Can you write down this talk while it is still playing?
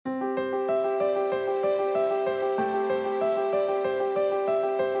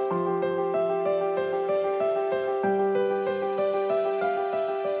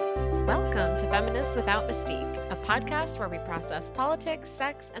Feminists Without Mystique, a podcast where we process politics,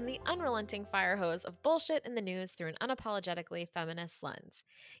 sex, and the unrelenting fire hose of bullshit in the news through an unapologetically feminist lens.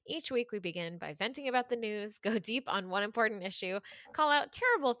 Each week, we begin by venting about the news, go deep on one important issue, call out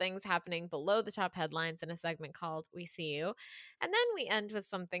terrible things happening below the top headlines in a segment called We See You, and then we end with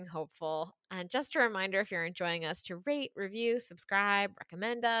something hopeful. And just a reminder, if you're enjoying us, to rate, review, subscribe,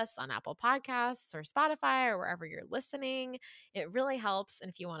 recommend us on Apple Podcasts or Spotify or wherever you're listening. It really helps. And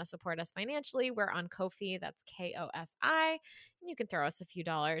if you want to support us financially, we're on Ko-fi. That's Kofi. And you can throw us a few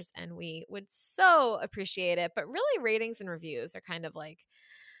dollars and we would so appreciate it. But really, ratings and reviews are kind of like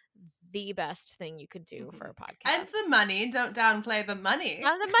the best thing you could do for a podcast. And some money. Don't downplay the money.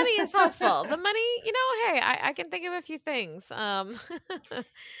 The money is helpful. The money, hey, I can think of a few things.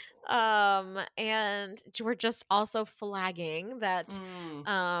 And we're just also flagging that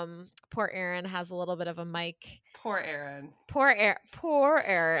poor Aaron has a little bit of a mic. Poor Aaron. Poor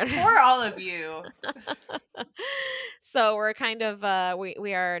Aaron. Poor all of you. So we're kind of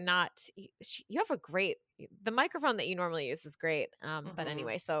we are not. You have the microphone that you normally use is great. But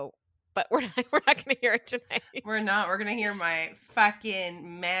anyway, but we're not gonna hear it tonight. We're not. We're gonna hear my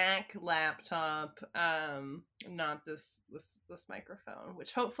fucking Mac laptop. Not this microphone,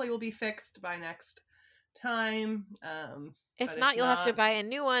 which hopefully will be fixed by next time. If not, you'll have to buy a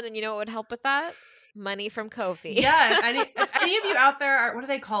new one, and you know what would help with that? Money from Ko-fi. Yeah, if any of you out there are, what do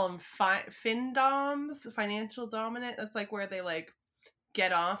they call them? Findoms, financial dominant. That's like where they like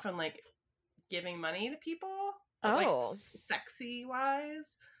get off on like giving money to people. Oh, like, sexy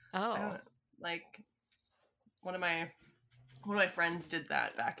wise. Oh, like one of my friends did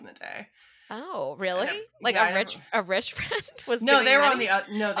that back in the day. Oh, really? Like a rich friend was. No, they were money? on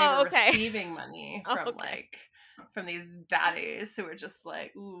the no, they were receiving money from from these daddies who were just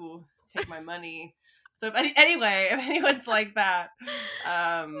like, ooh, take my money. So if anyone's like that,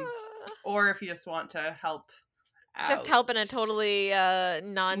 or if you just want to help out, just help in a totally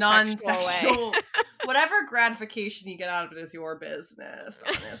non-sexual way. Whatever gratification you get out of it is your business,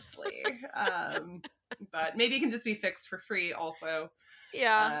 honestly. But maybe it can just be fixed for free also.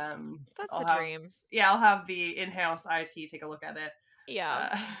 Yeah, that's the dream. Yeah, I'll have the in-house IT take a look at it.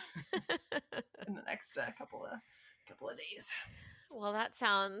 Yeah, in the next couple of days. Well, that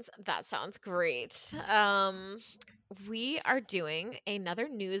sounds great. We are doing another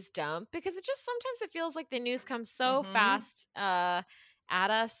news dump because sometimes it feels like the news comes so fast at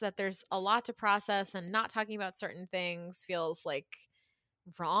us that there's a lot to process, and not talking about certain things feels like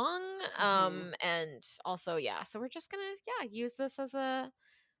wrong. And also, so we're just gonna use this as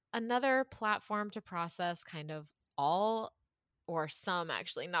another platform to process kind of all, or some,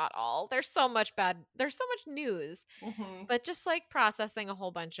 actually not all. There's so much news, but just like processing a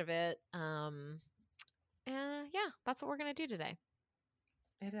whole bunch of it. That's what we're gonna do today.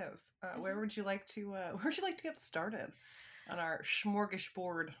 It is. Where would you like to get started on our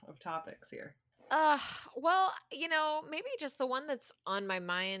smorgasbord of topics here? Well, maybe just the one that's on my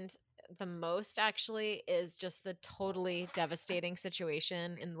mind the most actually is just the totally devastating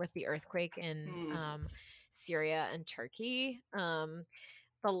situation with the earthquake in Syria and Turkey.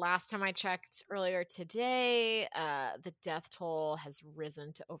 The last time I checked earlier today, the death toll has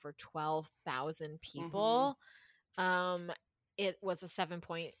risen to over 12,000 people. It was a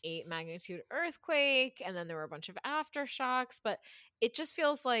 7.8 magnitude earthquake, and then there were a bunch of aftershocks, but it just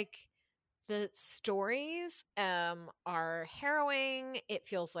feels like the stories are harrowing. It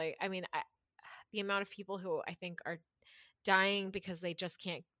feels like, the amount of people who I think are dying because they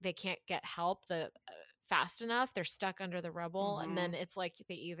can't get help fast enough. They're stuck under the rubble. And then it's like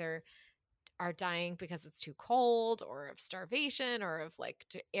they either are dying because it's too cold, or of starvation, or of like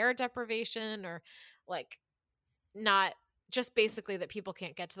air deprivation, or like not just basically that people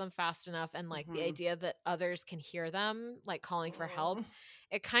can't get to them fast enough. And like the idea that others can hear them like calling for help,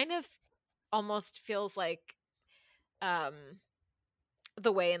 it kind of almost feels like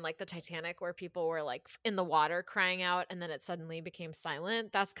the way in like the Titanic where people were like in the water crying out and then it suddenly became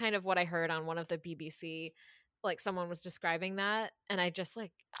silent. That's kind of what I heard on one of the BBC, like someone was describing that, and I just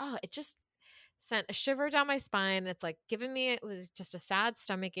like, it just sent a shiver down my spine. It's like giving me just a sad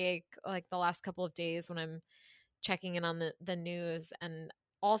stomach ache like the last couple of days when I'm checking in on the news. And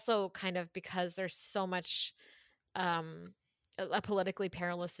also kind of because there's so much a politically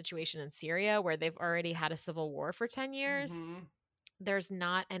perilous situation in Syria where they've already had a civil war for 10 years. There's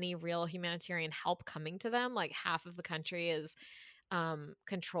not any real humanitarian help coming to them. Like half of the country is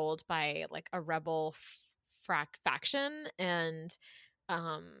controlled by like a rebel faction, and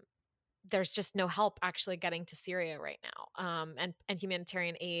there's just no help actually getting to Syria right now. And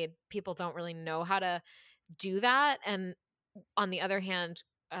humanitarian aid, people don't really know how to do that. And on the other hand,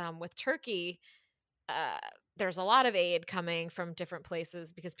 with Turkey, uh, there's a lot of aid coming from different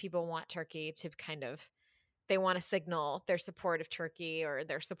places because people want Turkey to kind of, they want to signal their support of Turkey or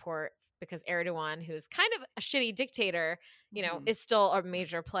their support because Erdogan, who's kind of a shitty dictator, is still a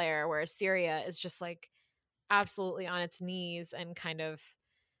major player, whereas Syria is just like absolutely on its knees and kind of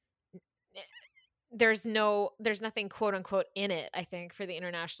there's nothing quote unquote in it, I think, for the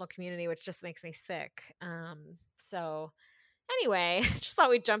international community, which just makes me sick. So anyway, just thought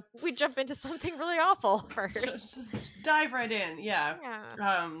we'd jump into something really awful first. Just dive right in. Yeah.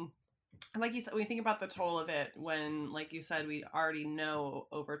 Yeah. Like you said, when you think about the toll of it, when, like you said, we already know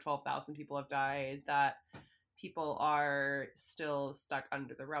over 12,000 people have died, that people are still stuck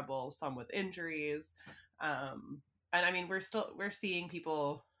under the rubble, some with injuries. And I mean, we're seeing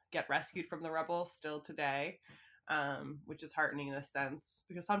people get rescued from the rubble still today, which is heartening in a sense,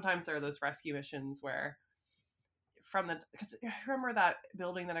 because sometimes there are those rescue missions where because I remember that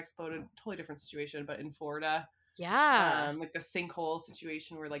building that exploded, totally different situation, but in Florida, Yeah. like the sinkhole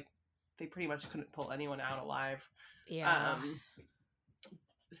situation where like they pretty much couldn't pull anyone out alive. Yeah.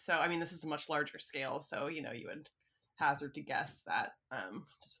 So I mean, this is a much larger scale, so you would hazard to guess that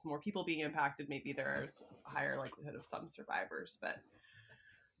just with more people being impacted, maybe there's a higher likelihood of some survivors. But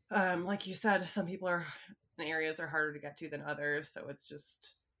like you said, some people are in areas are harder to get to than others, so it's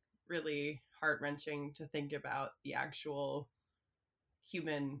just really heart-wrenching to think about the actual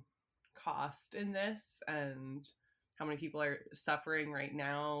human cost in this and how many people are suffering right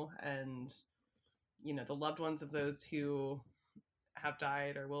now, and the loved ones of those who have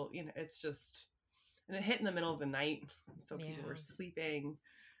died or will, it's just, and it hit in the middle of the night, so people were sleeping,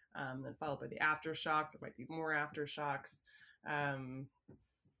 then followed by the aftershock. There might be more aftershocks.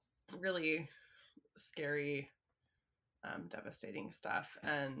 Really scary, devastating stuff.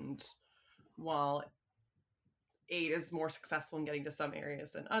 And while aid is more successful in getting to some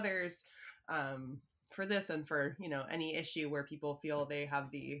areas than others, for this and for any issue where people feel they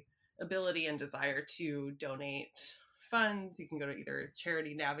have the ability and desire to donate funds, you can go to either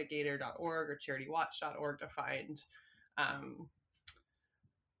charitynavigator.org or charitywatch.org to find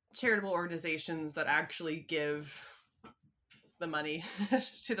charitable organizations that actually give the money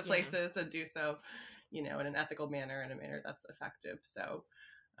to the places and do so in an ethical manner, in a manner that's effective. So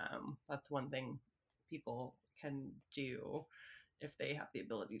that's one thing people can do if they have the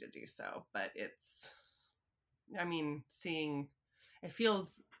ability to do so. But it's, I mean, it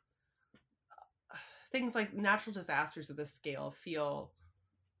feels, things like natural disasters of this scale feel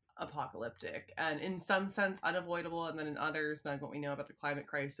apocalyptic and in some sense unavoidable, and then in others, knowing what we know about the climate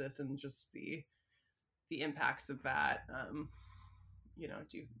crisis and just the impacts of that,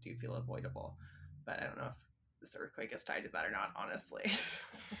 do feel avoidable. But I don't know if this earthquake is tied to that or not, honestly.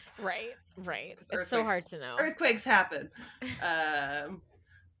 Right. It's so hard to know. Earthquakes happen.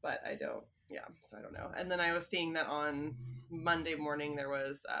 But I don't, so I don't know. And then I was seeing that on Monday morning, there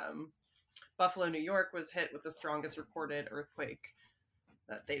was Buffalo, New York was hit with the strongest recorded earthquake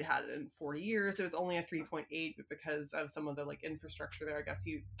that they'd had in 40 years. It was only a 3.8, but because of some of the like infrastructure there, I guess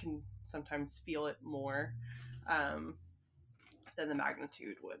you can sometimes feel it more than the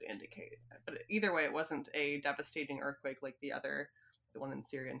magnitude would indicate. But either way, it wasn't a devastating earthquake like the one in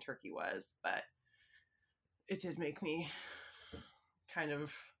Syria and Turkey was, but it did make me kind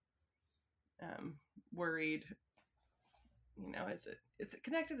of worried. Is it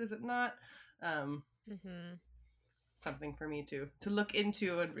connected? Is it not? Something for me to look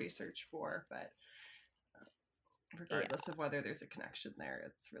into and research for, but regardless of whether there's a connection there,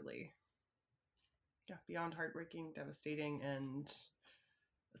 it's really beyond heartbreaking, devastating, and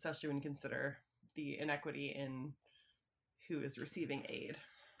especially when you consider the inequity in who is receiving aid.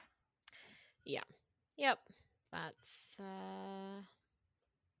 Yeah. Yep. That's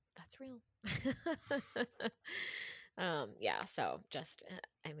real. So just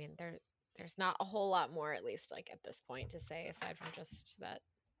I mean, there's not a whole lot more, at least like at this point, to say aside from just that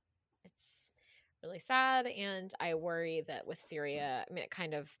it's really sad. And I worry that with Syria, I mean,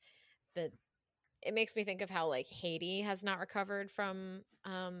 it makes me think of how like Haiti has not recovered from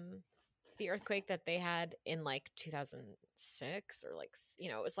the earthquake that they had in like 2006, or like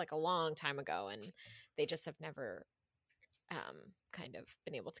it was like a long time ago, and they just have never kind of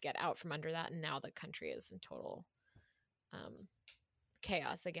been able to get out from under that, and now the country is in total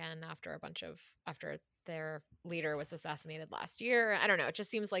chaos again after their leader was assassinated last year. I don't know, it just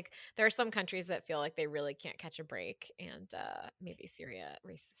seems like there are some countries that feel like they really can't catch a break, and maybe Syria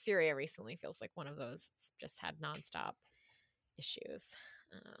recently feels like one of those. It's just had nonstop issues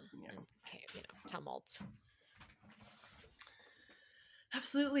and tumult.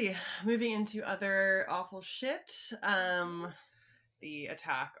 Absolutely. Moving into other awful shit. the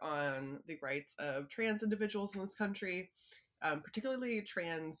attack on the rights of trans individuals in this country, particularly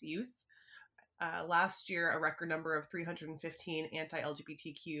trans youth. Last year, a record number of 315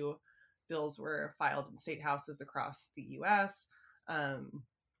 anti-LGBTQ bills were filed in state houses across the U.S.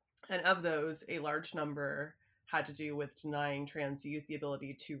 And of those, a large number had to do with denying trans youth the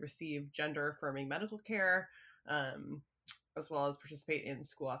ability to receive gender-affirming medical care, as well as participate in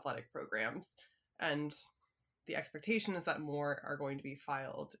school athletic programs. And the expectation is that more are going to be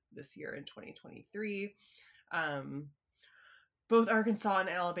filed this year in 2023. Both Arkansas and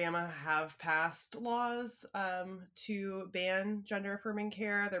Alabama have passed laws to ban gender-affirming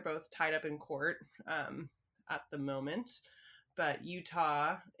care. They're both tied up in court at the moment. But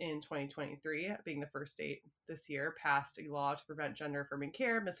Utah in 2023, being the first state this year, passed a law to prevent gender-affirming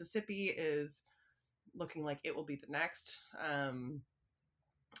care. Mississippi is looking like it will be the next. And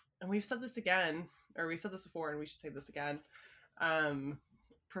we've said this again, or we said this before, and we should say this again.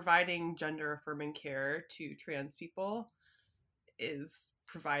 Providing gender-affirming care to trans people is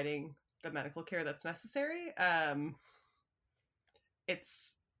providing the medical care that's necessary.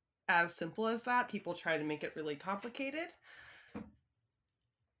 It's as simple as that. People try to make it really complicated.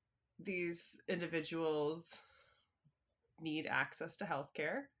 These individuals need access to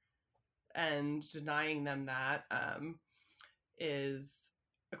healthcare, and denying them that is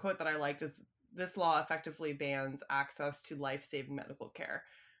a quote that I liked is, "This law effectively bans access to life-saving medical care."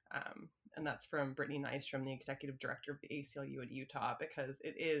 And that's from Brittany Nystrom, the executive director of the ACLU in Utah, because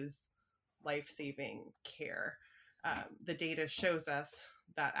it is life-saving care. The data shows us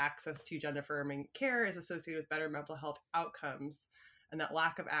that access to gender-affirming care is associated with better mental health outcomes, and that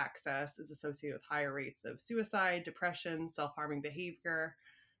lack of access is associated with higher rates of suicide, depression, self-harming behavior.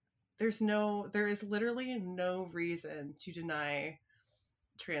 There is literally no reason to deny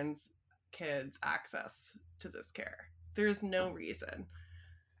trans kids access to this care. There's no reason.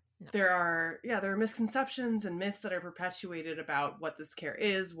 No. There are misconceptions and myths that are perpetuated about what this care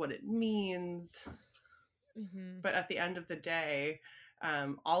is, what it means. Mm-hmm. But at the end of the day,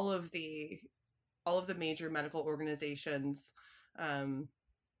 all of the major medical organizations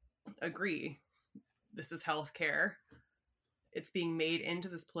agree this is healthcare. It's being made into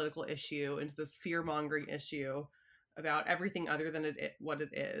this political issue, into this fear-mongering issue about everything other than what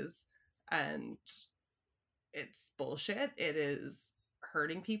it is. And it's bullshit. It is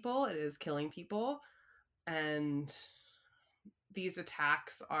hurting people. It is killing people. And these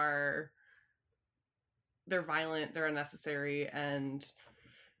attacks they're violent, they're unnecessary. And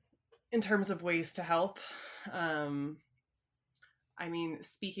in terms of ways to help,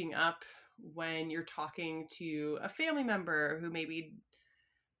 speaking up when you're talking to a family member who maybe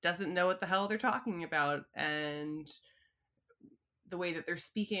doesn't know what the hell they're talking about, and the way that they're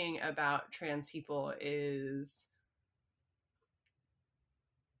speaking about trans people is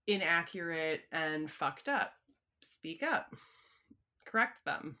inaccurate and fucked up. Speak up. Correct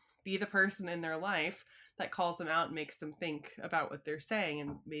them. Be the person in their life that calls them out and makes them think about what they're saying,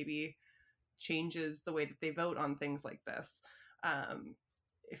 and maybe changes the way that they vote on things like this.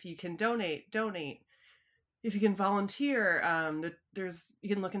 If you can donate. If you can volunteer, you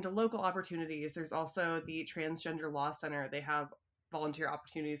can look into local opportunities. There's also the Transgender Law Center. They have volunteer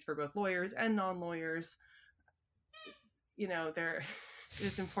opportunities for both lawyers and non-lawyers. It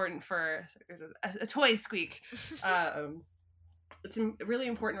is important there's a toy squeak. It's really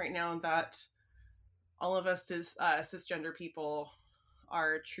important right now that all of us as cisgender people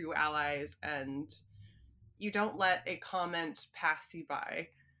are true allies, and you don't let a comment pass you by.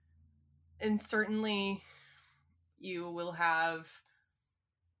 And certainly you will have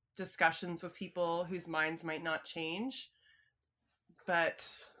discussions with people whose minds might not change, but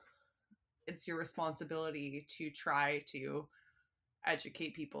it's your responsibility to try to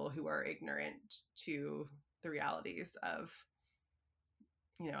educate people who are ignorant to the realities of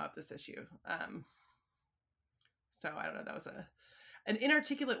this issue. So I don't know, that was an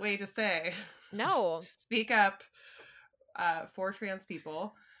inarticulate way to say, no, speak up for trans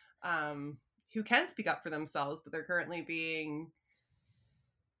people who can speak up for themselves, but they're currently being,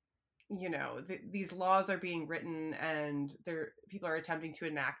 these laws are being written, and people are attempting to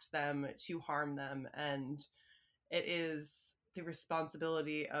enact them to harm them, and it is the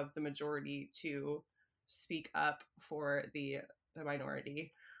responsibility of the majority to speak up for the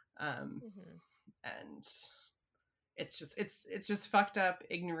minority. And it's just fucked up,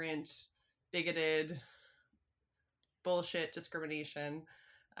 ignorant, bigoted bullshit discrimination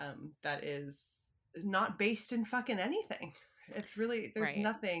that is not based in fucking anything. It's really, there's right.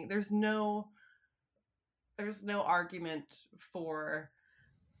 Nothing, there's no argument for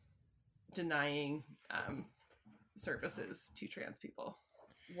denying services to trans people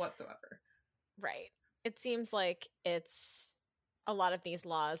whatsoever. Right. It seems like it's a lot of these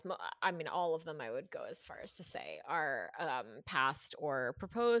laws, I mean, all of them, I would go as far as to say, are passed or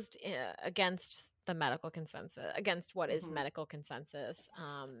proposed against the medical consensus, against what is medical consensus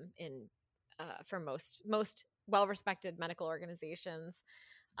in for most well-respected medical organizations.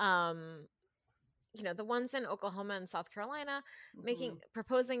 You know, the ones in Oklahoma and South Carolina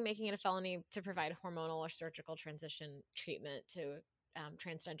proposing making it a felony to provide hormonal or surgical transition treatment to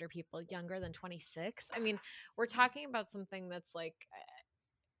transgender people younger than 26. I mean, we're talking about something that's like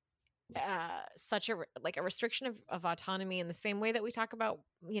such a a restriction of autonomy in the same way that we talk about,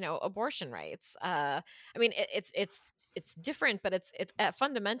 you know, abortion rights. I mean, it's different, but it's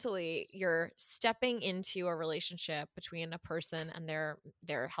fundamentally you're stepping into a relationship between a person and their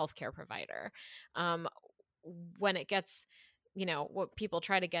healthcare provider. When it gets, you know, what people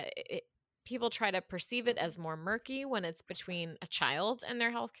try to get it, people try to perceive it as more murky when it's between a child and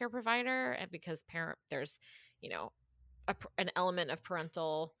their healthcare provider, and because there's, you know, an element of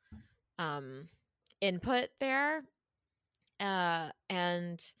parental input there.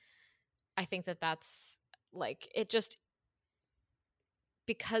 And I think that's like, it just,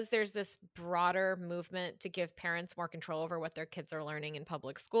 because there's this broader movement to give parents more control over what their kids are learning in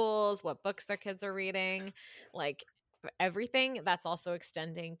public schools, what books their kids are reading, like everything, that's also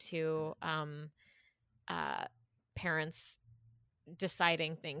extending to parents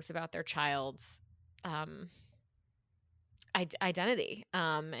deciding things about their child's identity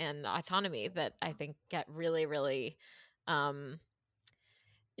and autonomy that I think get really, really,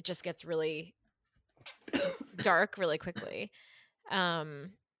 it just gets really dark really quickly.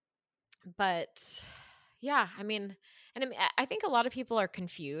 But yeah, I mean, and I think a lot of people are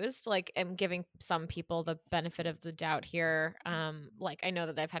confused. Like, I'm giving some people the benefit of the doubt here. Like, I know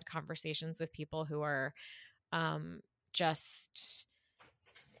that I've had conversations with people who are just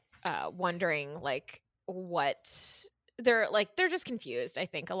wondering, like, what they're just confused. I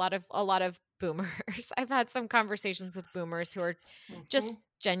think a lot of boomers. I've had some conversations with boomers who are just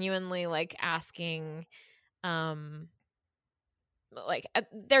genuinely like asking, like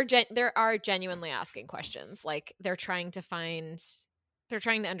there are genuinely asking questions. Like they're trying to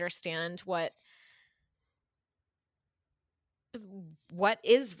understand what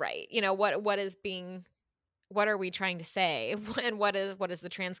is right. You know, what are we trying to say, and what does the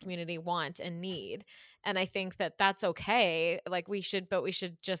trans community want and need? And I think that that's okay. Like we should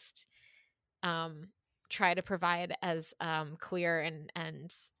just try to provide as clear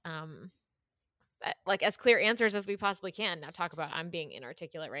and like as clear answers as we possibly can. Now talk about, I'm being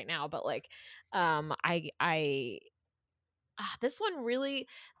inarticulate right now, but like this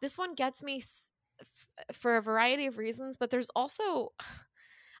one gets me for a variety of reasons, but there's also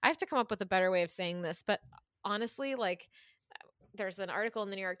I have to come up with a better way of saying this, but honestly, like there's an article in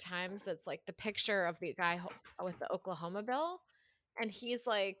the New York Times that's like the picture of the guy with the Oklahoma bill, and he's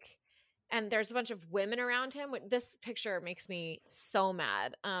like, and there's a bunch of women around him. This picture makes me so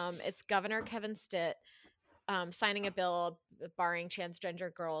mad. It's Governor Kevin Stitt signing a bill barring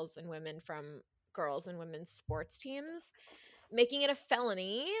transgender girls and women from girls and women's sports teams, making it a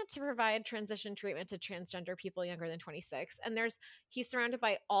felony to provide transition treatment to transgender people younger than 26. And he's surrounded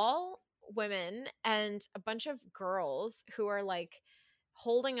by all women and a bunch of girls who are like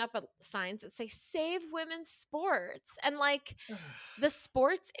holding up signs that say save women's sports. And like the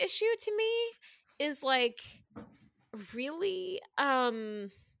sports issue to me is like really I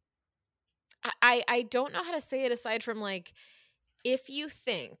don't know how to say it aside from like, if you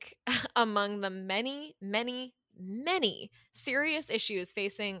think among the many, many, many serious issues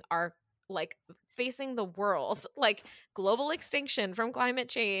facing the world, like global extinction from climate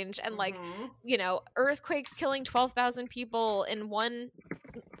change and like, you know, earthquakes killing 12,000 people in one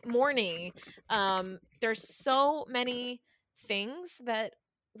morning. There's so many things that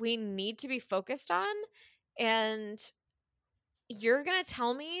we need to be focused on. And you're going to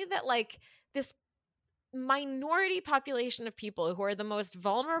tell me that like this minority population of people who are the most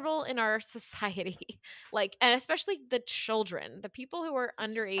vulnerable in our society, like, and especially the children, the people who are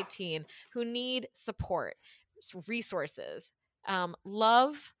under 18, who need support, resources,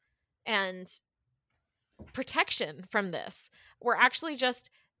 love, and protection from this, we're actually just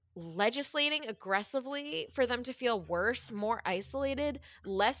legislating aggressively for them to feel worse, more isolated,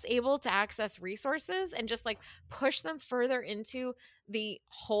 less able to access resources, and just like push them further into the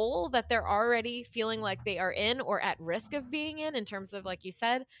hole that they're already feeling like they are in or at risk of being in terms of, like you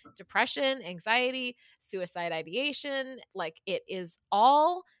said, depression, anxiety, suicide ideation. Like it is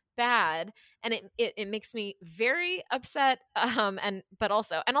all bad, and it makes me very upset, and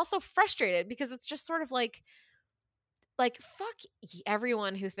also frustrated, because it's just sort of like, like, fuck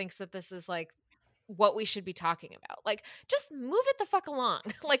everyone who thinks that this is like what we should be talking about. Like, just move it the fuck along.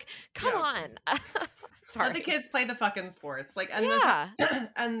 Like, come on. Sorry. Let the kids play the fucking sports. Like, and yeah.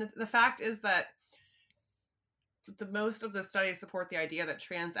 and the fact is that the most of the studies support the idea that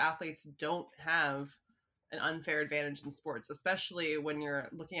trans athletes don't have an unfair advantage in sports, especially when you're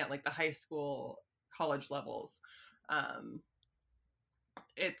looking at like the high school, college levels.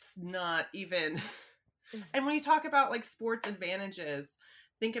 It's not even. And when you talk about like sports advantages,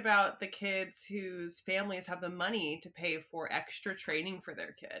 think about the kids whose families have the money to pay for extra training for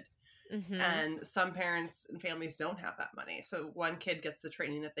their kid. Mm-hmm. And some parents and families don't have that money. So one kid gets the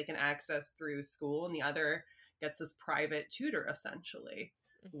training that they can access through school, and the other gets this private tutor, essentially.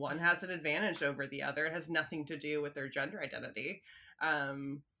 Mm-hmm. One has an advantage over the other. It has nothing to do with their gender identity.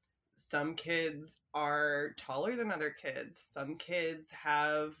 Some kids are taller than other kids. Some kids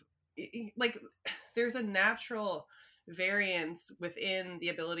have, like, there's a natural variance within the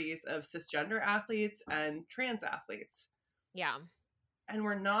abilities of cisgender athletes and trans athletes. Yeah. And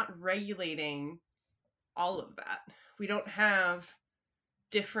we're not regulating all of that. We don't have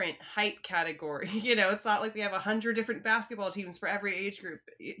different height category. You know, it's not like we have 100 different basketball teams for every age group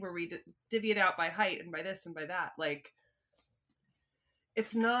where we divvy it out by height and by this and by that. Like,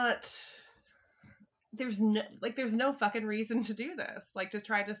 it's not, there's no fucking reason to do this. Like, to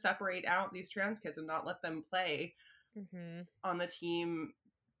try to separate out these trans kids and not let them play mm-hmm. on the team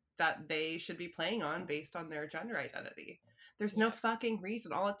that they should be playing on based on their gender identity. There's no fucking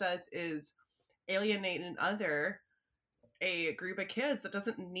reason. All it does is alienate a group of kids that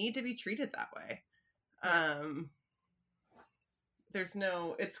doesn't need to be treated that way. Yeah.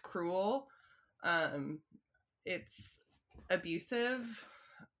 It's cruel. It's abusive,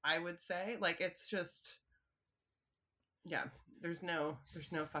 I would say. Like, it's just, yeah, there's no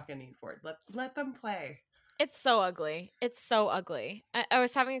fucking need for it. Let them play. It's so ugly. It's so ugly. I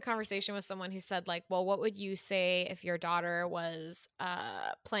was having a conversation with someone who said, like, well, what would you say if your daughter was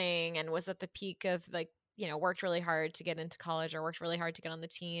playing and was at the peak of, like, you know, worked really hard to get into college, or worked really hard to get on the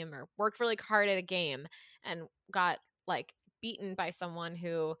team, or worked really hard at a game and got, like, beaten by someone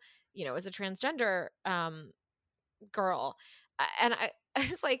who, you know, is a transgender girl. And I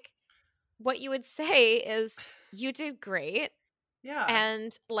was like, what you would say is, you did great. Yeah.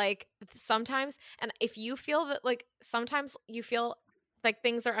 And like, sometimes, and if you feel that, like, sometimes you feel like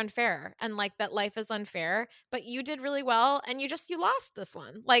things are unfair and like that life is unfair, but you did really well and you lost this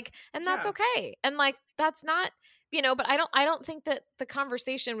one. Like, and that's okay. And like, that's not, you know, but I don't think that the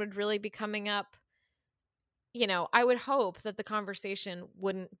conversation would really be coming up. You know, I would hope that the conversation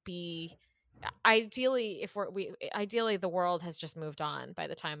wouldn't be, ideally, ideally the world has just moved on by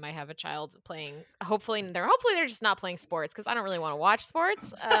the time I have a child playing. Hopefully they're just not playing sports, because I don't really want to watch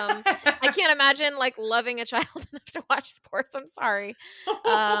sports. I can't imagine like loving a child enough to watch sports. I'm sorry.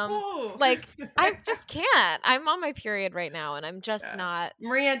 Like, I just can't. I'm on my period right now, and I'm just not.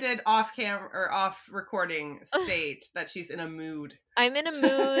 Maria did off recording state that she's in a mood. I'm in a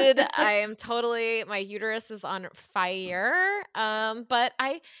mood. I am totally, my uterus is on fire. But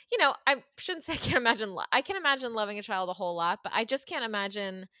I shouldn't say I can't imagine. I can imagine loving a child a whole lot, but I just can't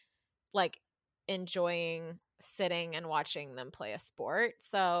imagine like enjoying sitting and watching them play a sport.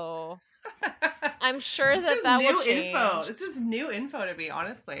 So I'm sure that will change. This is new info to me,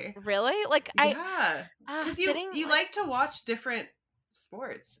 honestly. Really? Like, because you like to watch different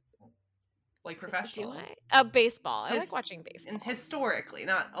sports. Like professional. Do I? Baseball. I like watching baseball. And historically,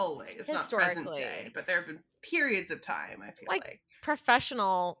 not always. It's not present day, but there have been periods of time, I feel like.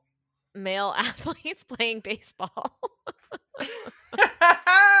 Professional male athletes playing baseball.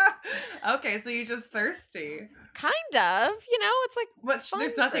 Okay, so you're just thirsty. Kind of. You know, it's like,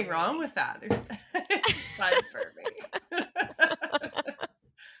 there's nothing wrong with that. It's fun for me.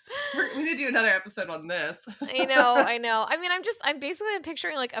 We're going to do another episode on this. I know. I mean, I'm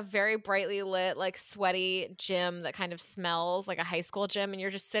picturing like a very brightly lit, like sweaty gym that kind of smells like a high school gym. And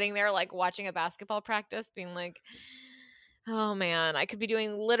you're just sitting there like watching a basketball practice being like, oh man, I could be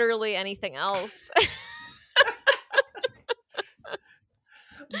doing literally anything else.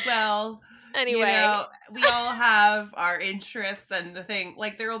 Well, anyway, you know, we all have our interests, and the thing,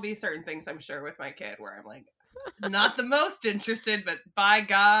 like, there will be certain things, I'm sure, with my kid where I'm like, not the most interested, but by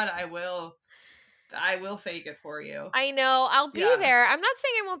God, I will fake it for you. I know. I'll be there. I'm not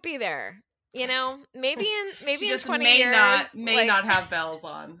saying I won't be there. You know, maybe in 20 years, may not have bells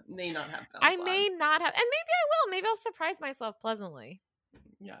on. May not have bells. I may not have, and maybe I will. Maybe I'll surprise myself pleasantly.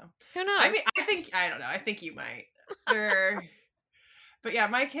 Yeah. Who knows? I mean, I don't know. I think you might. But yeah,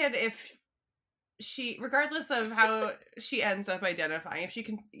 my kid, if she, regardless of how she ends up identifying, if she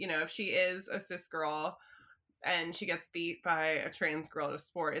can, you know, if she is a cis girl, and she gets beat by a trans girl at a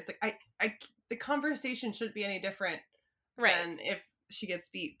sport. It's like the conversation shouldn't be any different Right. than if she gets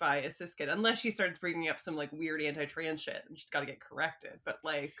beat by a cis kid, unless she starts bringing up some like weird anti-trans shit and she's got to get corrected. But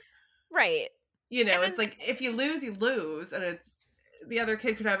like, Right. you know, And it's like if you lose, and it's the other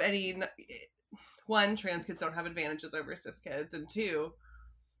kid could have any one, trans kids don't have advantages over cis kids, and two,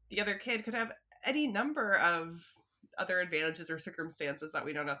 the other kid could have any number of other advantages or circumstances that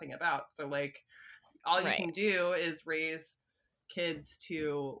we know nothing about. So like, all you right. can do is raise kids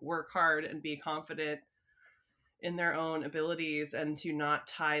to work hard and be confident in their own abilities, and to not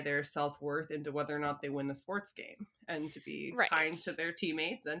tie their self-worth into whether or not they win a sports game, and to be Right. kind to their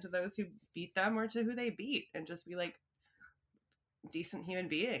teammates and to those who beat them or to who they beat, and just be like decent human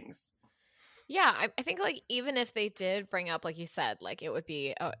beings. Yeah, I think like even if they did bring up, like you said, like it would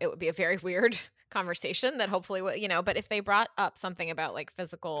be a very weird conversation that hopefully would, but if they brought up something about like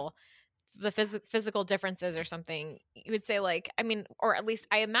physical differences or something, you would say like, I mean, or at least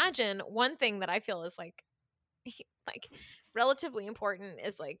I imagine one thing that I feel is like like relatively important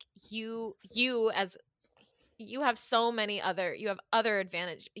is like you as you have so many other you have other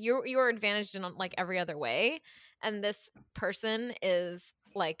advantage you're advantaged in like every other way, and this person is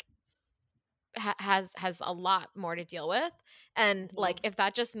like has a lot more to deal with, and like if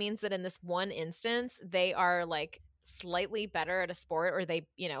that just means that in this one instance they are like slightly better at a sport, or they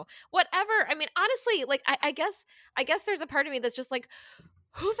whatever. I mean, honestly, like I guess there's a part of me that's just like,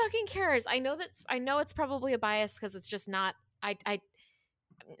 who fucking cares? I know it's probably a bias because it's just not I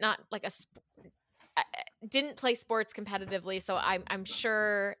not like I didn't play sports competitively, so I'm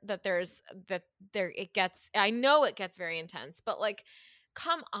sure that it gets, I know it gets very intense, but like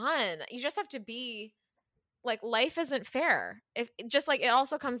come on, you just have to be like, life isn't fair. If just like it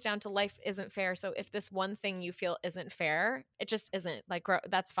also comes down to life isn't fair. So if this one thing you feel isn't fair, it just isn't like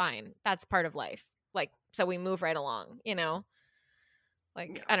that's fine. That's part of life. Like, so we move right along,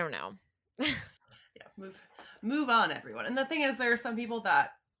 like, Yeah. I don't know. Yeah, move on, everyone. And the thing is, there are some people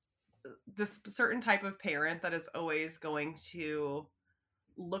that this certain type of parent that is always going to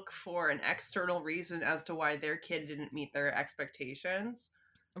look for an external reason as to why their kid didn't meet their expectations.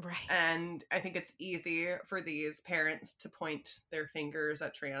 Right. And I think it's easy for these parents to point their fingers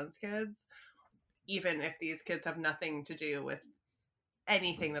at trans kids, even if these kids have nothing to do with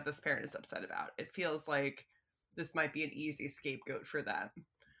anything that this parent is upset about. It feels like this might be an easy scapegoat for them.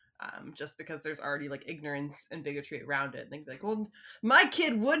 Just because there's already like ignorance and bigotry around it. And they'd be like, well, my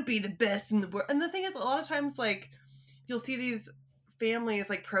kid would be the best in the world. And the thing is, a lot of times, like, you'll see these families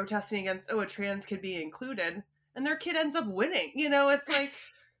like protesting against, a trans kid being included, and their kid ends up winning. It's like,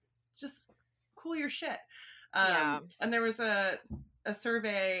 just cool your shit. Yeah. And there was a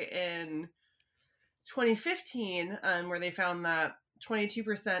survey in 2015 where they found that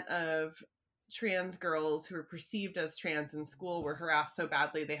 22% of trans girls who were perceived as trans in school were harassed so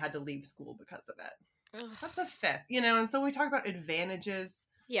badly they had to leave school because of it. Ugh. That's a fifth, and so when we talk about advantages,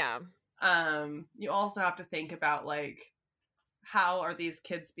 Yeah. You also have to think about like, how are these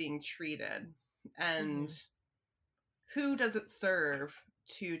kids being treated, and who does it serve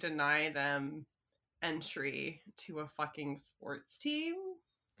to deny them entry to a fucking sports team?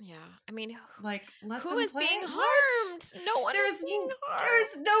 Yeah. I mean, Like, who is play? being What? harmed? No one is being harmed.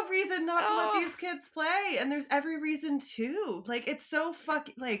 There's no reason not to let these kids play, and there's every reason to. Like, it's so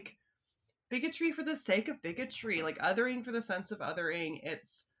fucking like bigotry for the sake of bigotry, like othering for the sense of othering.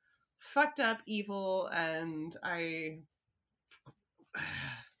 It's fucked up, evil, and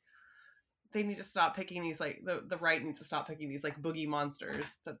they need to stop picking these, like, the right needs to stop picking these like boogie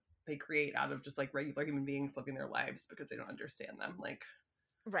monsters that they create out of just like regular human beings living their lives because they don't understand them. Like,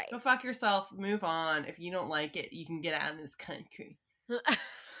 Right. go fuck yourself, move on. If you don't like it, you can get out of this country.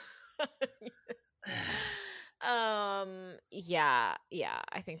 Yeah,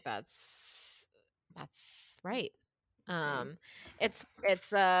 I think that's right. It's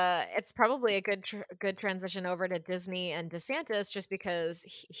probably a good transition over to Disney and DeSantis, just because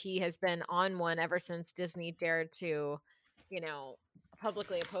he has been on one ever since Disney dared to,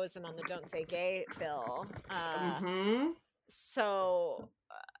 publicly oppose him on the Don't Say Gay bill. So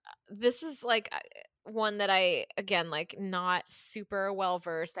this is like one that I, again, like, not super well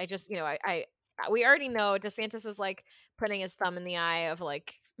versed. I just, I we already know DeSantis is like putting his thumb in the eye of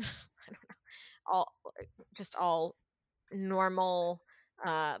like I don't know, all normal,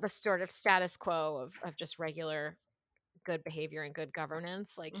 the sort of status quo of just regular good behavior and good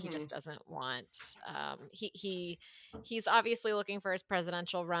governance. Like, he just doesn't want, he's obviously looking for his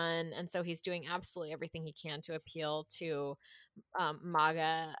presidential run, and so he's doing absolutely everything he can to appeal to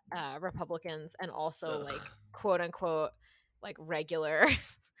MAGA Republicans, and also like quote unquote like regular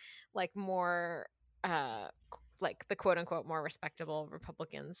like more like the quote unquote more respectable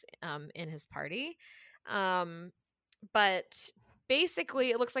Republicans in his party. But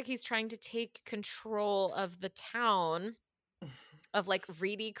basically, it looks like he's trying to take control of the town of like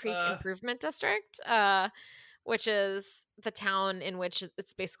Reedy Creek Uh, Improvement District, which is the town in which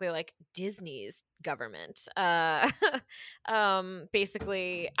it's basically like Disney's government.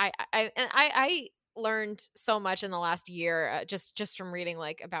 Basically, I learned so much in the last year, just from reading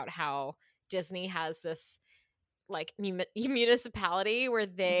like about how Disney has this like municipality where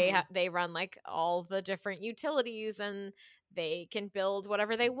they run like all the different utilities, and they can build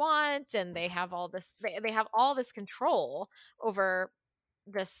whatever they want, and they have all this they have all this control over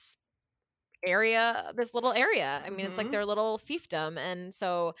this this little area. I mean, it's like mm-hmm, their little fiefdom, and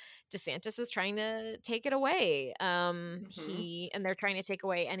so DeSantis is trying to take it away. mm-hmm. And they're trying to take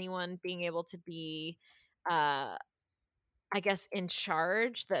away anyone being able to be uh I guess in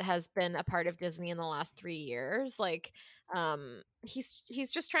charge that has been a part of Disney in the last 3 years. Like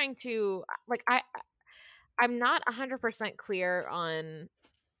he's just trying to like I'm not 100% clear on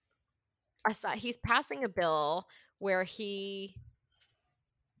he's passing a bill where he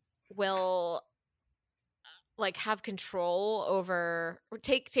will like have control over or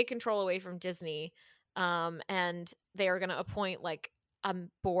take control away from Disney, and they are going to appoint like a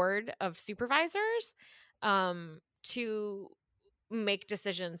board of supervisors to make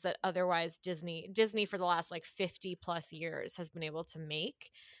decisions that otherwise Disney for the last like 50 plus years has been able to make,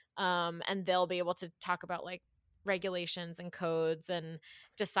 and they'll be able to talk about like regulations and codes and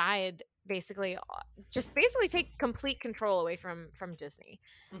decide basically just basically take complete control away from Disney,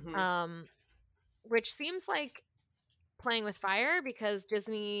 Mm-hmm. um which seems like playing with fire because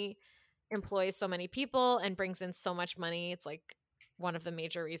Disney employs so many people and brings in so much money. It's like one of the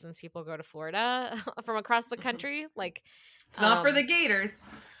major reasons people go to Florida from across the country. Like, It's not for the Gators.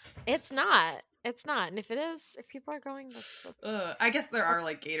 it's not. It's not. And if it is, if people are going, I guess there are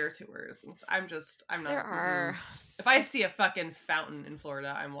like Gator tours, and I'm not. There are. If I see a fucking fountain in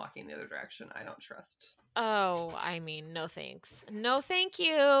Florida, I'm walking the other direction. I don't trust. Oh, I mean, no thanks. No, thank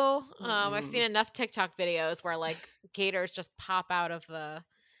you. I've seen enough TikTok videos where like gators just pop out of the,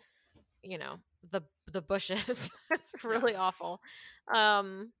 you know, the bushes. It's really awful.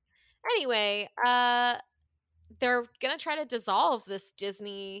 Anyway, they're gonna try to dissolve this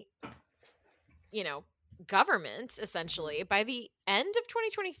Disney, government essentially by the end of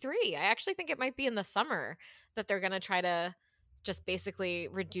 2023. I actually think it might be in the summer that they're gonna try to just basically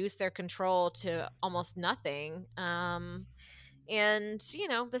reduce their control to almost nothing. And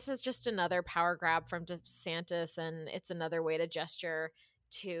this is just another power grab from DeSantis, and it's another way to gesture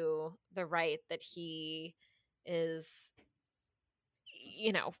to the right that he is,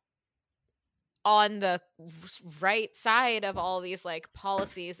 you know, on the right side of all these like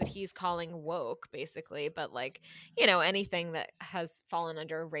policies that he's calling woke, basically. But like, anything that has fallen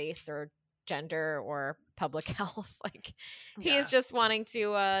under race or gender or public health, like he is just wanting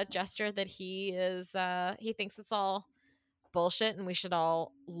to gesture that he thinks it's all bullshit and we should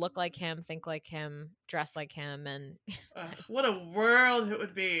all look like him, think like him, dress like him. And what a world it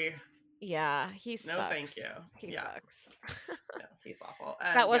would be. Yeah, he sucks. No, thank you. He sucks. No, he's awful.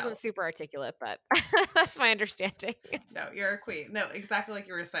 That wasn't super articulate, but that's my understanding. No, you're a queen. No, exactly like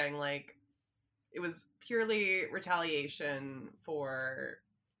you were saying. Like, it was purely retaliation for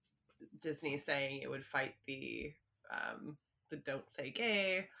Disney saying it would fight the Don't Say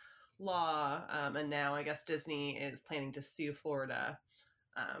Gay law, and now I guess Disney is planning to sue Florida,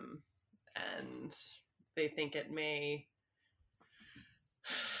 and they think it may.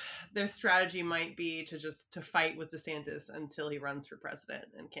 Their strategy might be to fight with DeSantis until he runs for president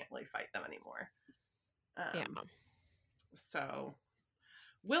and can't really fight them anymore. Yeah. So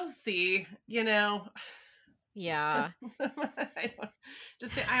we'll see. Yeah.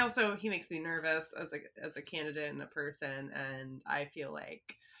 He makes me nervous as a candidate and a person, and I feel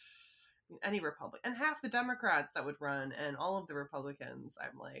like any Republican and half the Democrats that would run and all of the Republicans,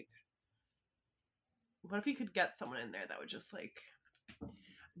 I'm like, what if you could get someone in there that would just like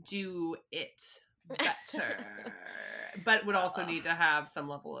do it better, but would also need to have some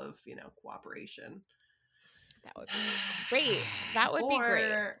level of cooperation. That would be great. That would be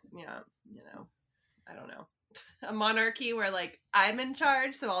great. Yeah, I don't know. A monarchy where like I'm in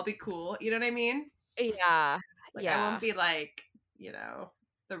charge, so I'll be cool. You know what I mean? Yeah. Like, I won't be like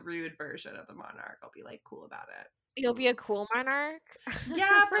the rude version of the monarch. I'll be like cool about it. You'll be a cool monarch.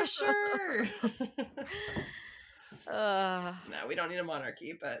 Yeah, for sure. No, we don't need a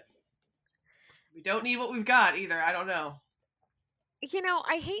monarchy, but we don't need what we've got either. I don't know.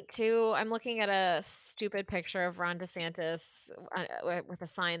 I hate to. I'm looking at a stupid picture of Ron DeSantis with a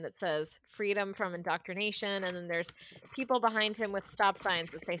sign that says freedom from indoctrination. And then there's people behind him with stop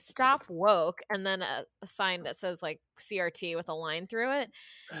signs that say stop woke. And then a sign that says like CRT with a line through it.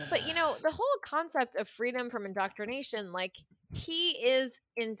 But, the whole concept of freedom from indoctrination, like, he is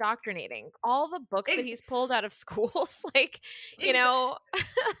indoctrinating all the books that he's pulled out of schools. Like,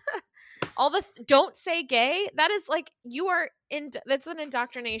 all the don't say gay, that is like that's an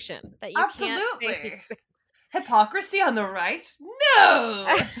indoctrination that you can't say. Hypocrisy on the right? No.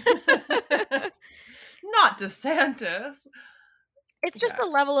 Not DeSantis. It's just a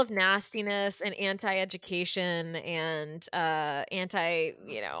level of nastiness and anti-education and anti,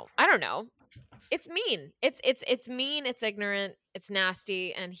 I don't know. It's mean. It's mean, it's ignorant, it's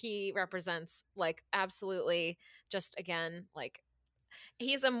nasty, and he represents like absolutely just again like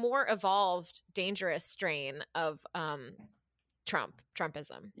he's a more evolved, dangerous strain of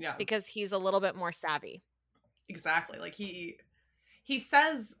Trumpism. Yeah. Because he's a little bit more savvy. Exactly. Like he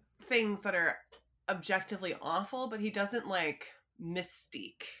says things that are objectively awful, but he doesn't like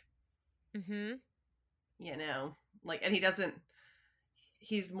misspeak. Mm-hmm. Like, and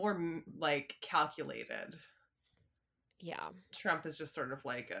he's more like calculated. Yeah. Trump is just sort of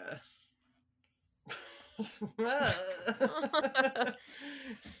like a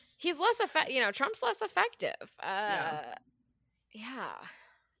he's less effective. Trump's less effective. Yeah.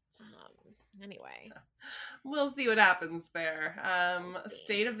 Anyway, we'll see what happens there.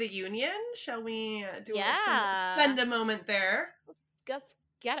 State of the Union. Shall we spend a moment there? Let's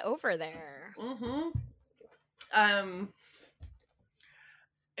get over there. Mm-hmm.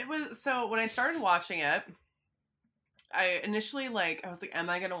 It was so when I started watching it, I initially I was like, am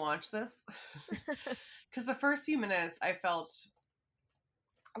I gonna watch this? Because the first few minutes I felt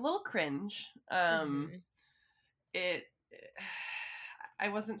a little cringe. I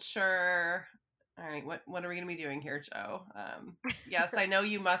wasn't sure. All right, what are we gonna be doing here, Joe? Yes, I know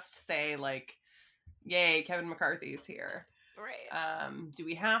you must say like, yay, Kevin McCarthy's here. Right. Do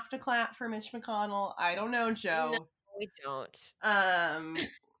we have to clap for Mitch McConnell? I don't know, Joe. No, we don't.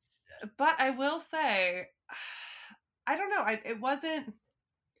 But I will say, I don't know. It wasn't.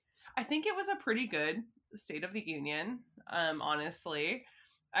 I think it was a pretty good State of the Union. Honestly,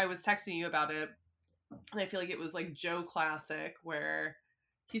 I was texting you about it, and I feel like it was like Joe classic, where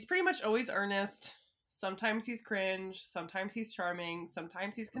he's pretty much always earnest. Sometimes he's cringe. Sometimes he's charming.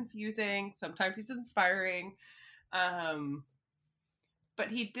 Sometimes he's confusing. Sometimes he's inspiring.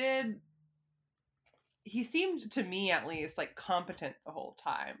 But he seemed to me at least like competent the whole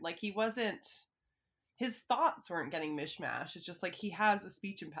time. Like his thoughts weren't getting mishmashed. It's just like he has a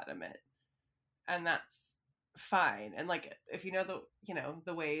speech impediment, and that's fine. And like, if you know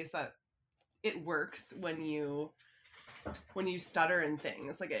the ways that it works when you stutter and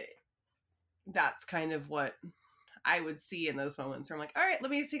things, like that's kind of what I would see in those moments where I'm like, all right,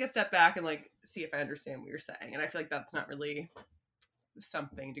 let me just take a step back and like see if I understand what you're saying. And I feel like that's not really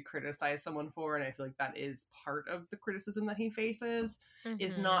something to criticize someone for, and I feel like that is part of the criticism that he faces,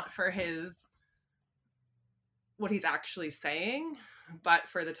 is not for what he's actually saying, but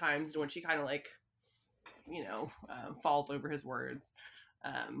for the times in which he kind of like falls over his words. So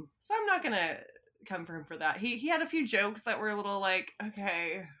I'm not gonna come for him for that. He had a few jokes that were a little like,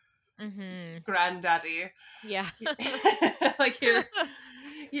 okay, granddaddy, yeah. like here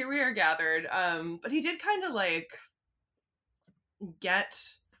we are gathered. But he did kind of like get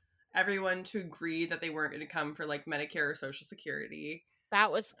everyone to agree that they weren't going to come for like Medicare or Social Security.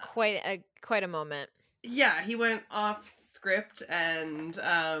 That was quite a moment. Yeah, he went off script, and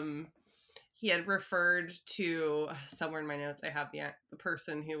he had referred to, somewhere in my notes I have the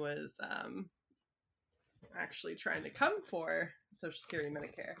person who was actually trying to come for Social Security and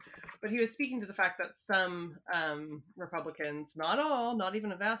Medicare, but he was speaking to the fact that some Republicans, not all, not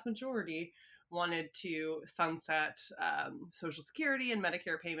even a vast majority, wanted to sunset Social Security and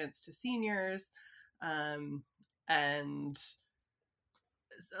Medicare payments to seniors, and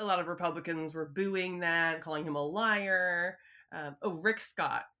a lot of Republicans were booing that, calling him a liar. Rick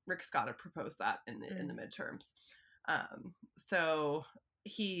Scott had proposed that in the midterms. So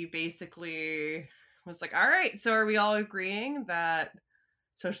he basically was like, all right, so are we all agreeing that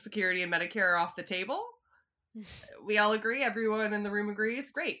Social Security and Medicare are off the table? We all agree? Everyone in the room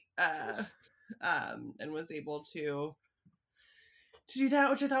agrees? Great. And was able to do that,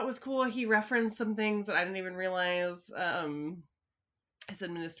 which I thought was cool. He referenced some things that I didn't even realize his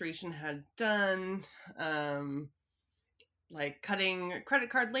administration had done, like cutting credit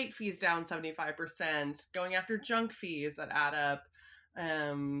card late fees down 75%, going after junk fees that add up.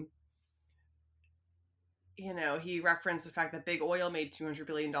 you know, he referenced the fact that big oil made $200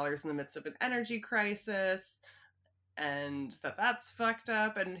 billion in the midst of an energy crisis, and that's fucked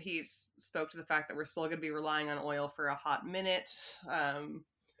up. And he spoke to the fact that we're still going to be relying on oil for a hot minute,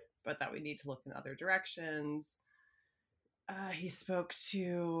 but that we need to look in other directions. He spoke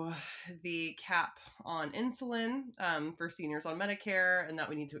to the cap on insulin for seniors on Medicare, and that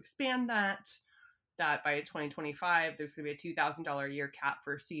we need to expand that by 2025, there's going to be a $2,000 a year cap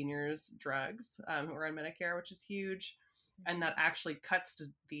for seniors drugs who are on Medicare, which is huge. And that actually cuts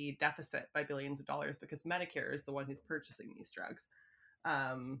the deficit by billions of dollars because Medicare is the one who's purchasing these drugs.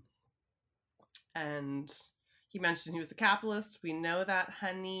 And he mentioned he was a capitalist. We know that,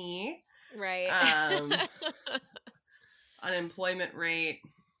 honey. Right. Unemployment rate,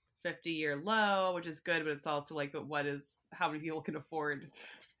 50-year low, which is good, but it's also like, but how many people can afford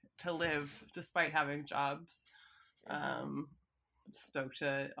to live despite having jobs? Spoke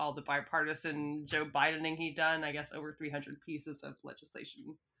to all the bipartisan Joe Bidening he'd done. I guess over 300 pieces of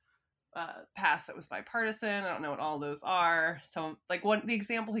legislation passed that was bipartisan. I don't know what all those are. So, like, the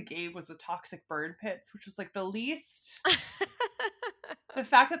example he gave was the toxic burn pits, which was like the least. The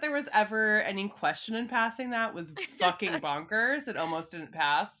fact that there was ever any question in passing that was fucking bonkers. It almost didn't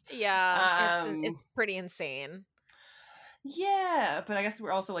pass. Yeah, it's pretty insane. Yeah, but I guess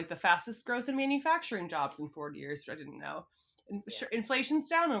we're also like the fastest growth in manufacturing jobs in 40 years, which I didn't know. Inflation's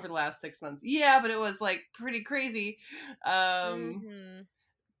down over the last 6 months. Yeah, but it was like pretty crazy. Bipartisan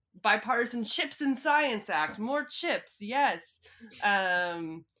Chips and Science Act, more chips, yes.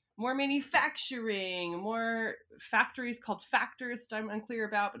 More manufacturing, more factories called factors that I'm unclear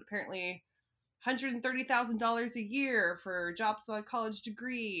about, but apparently $130,000 a year for jobs on a college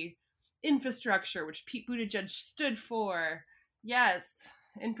degree. Infrastructure, which Pete Buttigieg stood for. Yes,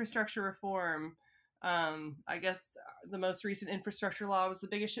 infrastructure reform. I guess the most recent infrastructure law was the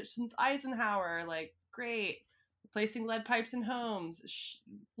biggest shit since Eisenhower. Like, great. Replacing lead pipes in homes.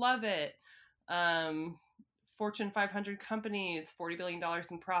 Love it. Fortune 500 companies, $40 billion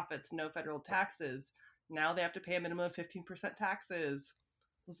in profits, no federal taxes. Now they have to pay a minimum of 15% taxes.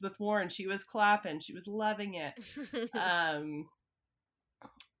 Elizabeth Warren, she was clapping. She was loving it.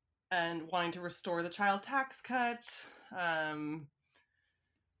 And wanting to restore the child tax cut.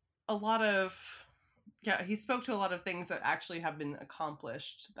 He spoke to a lot of things that actually have been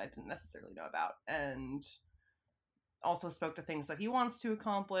accomplished that I didn't necessarily know about. And also spoke to things that he wants to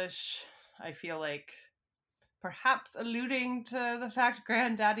accomplish. I feel like perhaps alluding to the fact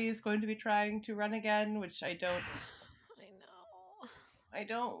Granddaddy is going to be trying to run again, which I don't... I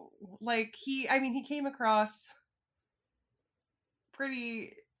don't like. He came across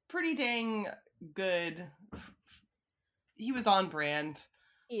pretty dang good. He was on brand.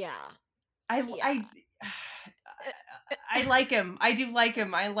 Yeah. I like him. I do like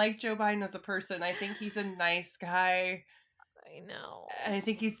him. I like Joe Biden as a person. I think he's a nice guy. I know. And I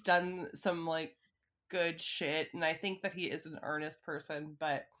think he's done some like good shit, and I think that he is an earnest person,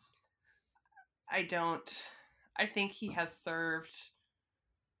 but I think he has served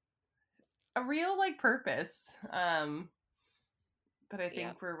a real like purpose. But I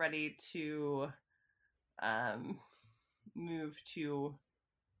think we're ready to move to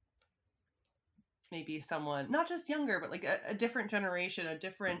maybe someone not just younger, but like a different generation,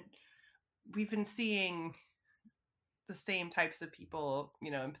 we've been seeing the same types of people, you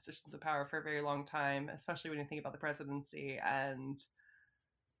know, in positions of power for a very long time, especially when you think about the presidency, and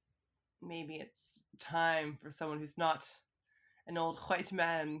maybe it's time for someone who's not an old white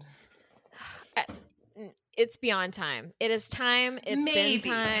man. It's beyond time. It is time. It's been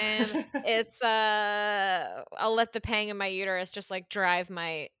time. It's I'll let the pang in my uterus just like drive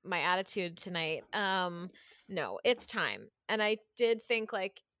my attitude tonight. No, it's time. And I did think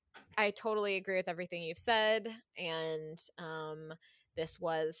like I totally agree with everything you've said, and this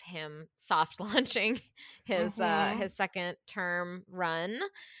was him soft launching his second term run.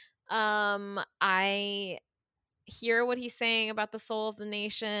 I hear what he's saying about the soul of the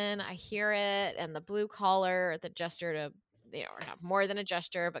nation. I hear it, and the blue collar, the gesture to, you know, not more than a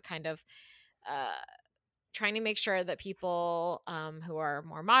gesture, but kind of trying to make sure that people who are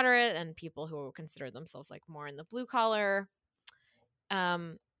more moderate and people who consider themselves like more in the blue collar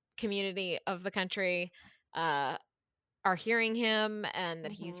community of the country are hearing him, and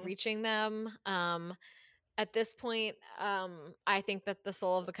that he's reaching them. At this point, I think that the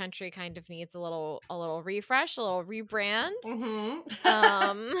soul of the country kind of needs a little refresh, a little rebrand.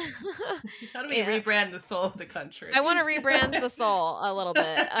 How do we rebrand the soul of the country? I want to rebrand the soul a little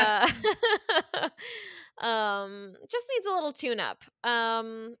bit. Just needs a little tune up.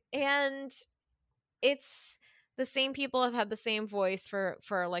 And it's the same people have had the same voice for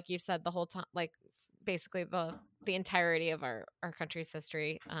like you've said the whole time, like basically the entirety of our country's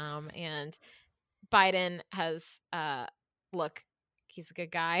history. And Biden has look, he's a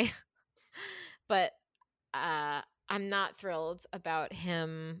good guy, but I'm not thrilled about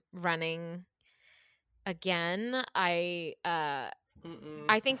him running again. I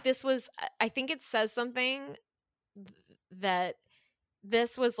think I think it says something that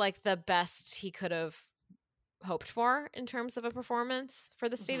this was like the best he could have hoped for in terms of a performance for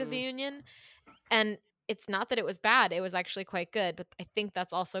the State of the Union. And it's not that it was bad. It was actually quite good. But I think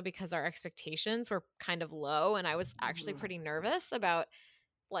that's also because our expectations were kind of low. And I was actually pretty nervous about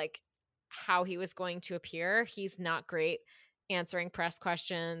like how he was going to appear. He's not great answering press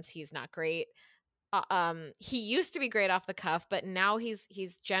questions. He's not great. He used to be great off the cuff, but now he's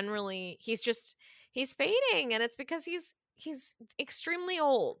fading, and it's because he's extremely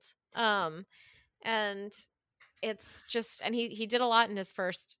old. And it's just, and he did a lot in the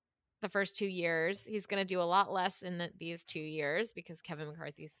first 2 years. He's going to do a lot less in these 2 years because Kevin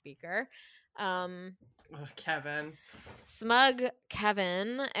McCarthy's speaker. Kevin. Smug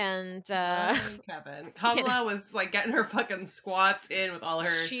Kevin. And Kevin. Kamala was like getting her fucking squats in with all her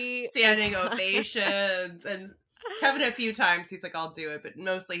standing ovations, and Kevin a few times he's like, I'll do it, but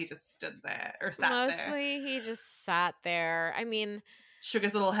mostly he just stood there or sat there. Mostly he just sat there. I mean, shook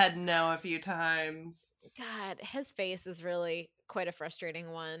his little head no a few times. God, his face is really quite a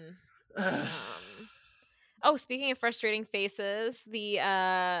frustrating one. Speaking of frustrating faces, the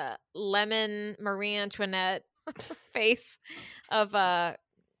lemon Marie Antoinette face of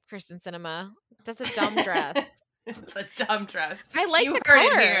Kristen Sinema. That's a dumb dress. It's a dumb dress. I like the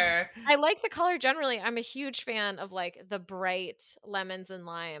color. I like the color generally. I'm a huge fan of like the bright lemons and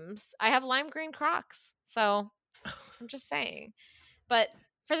limes. I have lime green Crocs, so I'm just saying. But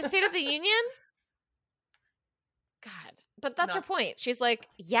for the State of the Union, God. But that's her point. She's like,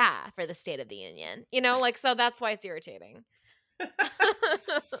 yeah, for the State of the Union. You know, like, so that's why it's irritating.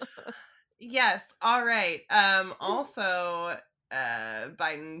 Yes. All right. Also,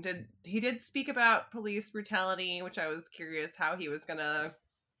 Biden did speak about police brutality, which I was curious how he was gonna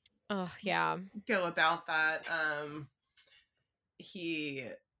go about that. He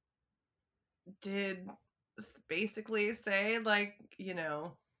did basically say, like, you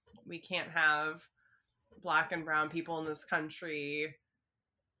know, we can't have Black and brown people in this country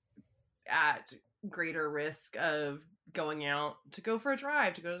at greater risk of going out to go for a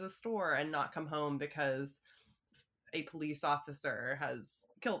drive, to go to the store, and not come home because a police officer has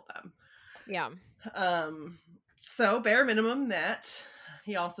killed them. Yeah. So bare minimum met.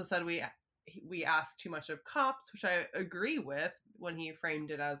 He also said we ask too much of cops, which I agree with when he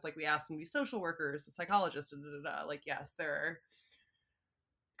framed it as like we ask them to be social workers, psychologists, like, yes,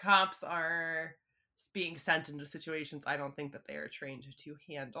 cops are being sent into situations I don't think that they are trained to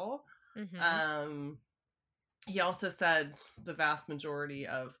handle. He also said the vast majority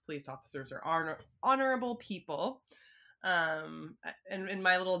of police officers are honorable people. And in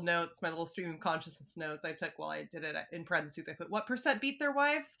my little notes, my little stream of consciousness notes I took while I did it, in parentheses I put, what % beat their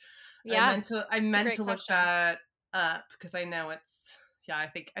wives? Yeah, I meant to look that up because I know it's, I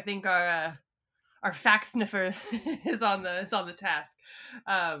think our fact sniffer is on the task.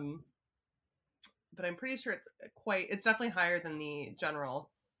 But I'm pretty sure it's definitely higher than the general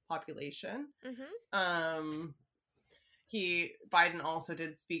population. Biden also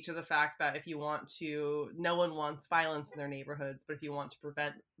did speak to the fact that no one wants violence in their neighborhoods, but if you want to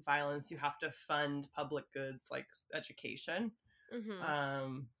prevent violence, you have to fund public goods like education,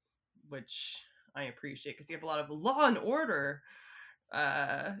 which I appreciate because you have a lot of law and order,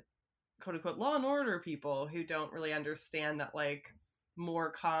 quote unquote, law and order people who don't really understand that like more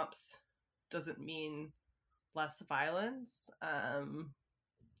cops doesn't mean less violence,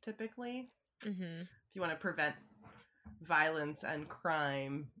 typically. If you want to prevent violence and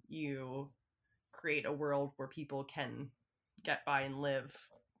crime, you create a world where people can get by and live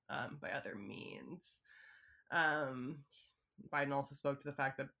by other means. Biden also spoke to the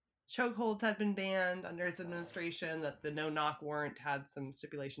fact that chokeholds had been banned under his administration, that the no-knock warrant had some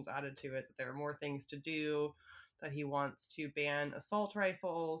stipulations added to it, that there are more things to do, that he wants to ban assault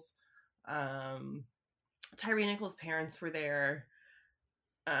rifles. Tyree Nichols' parents were there.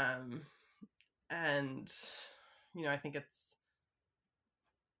 And you know, I think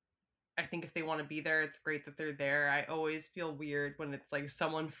if they want to be there, it's great that they're there. I always feel weird when it's like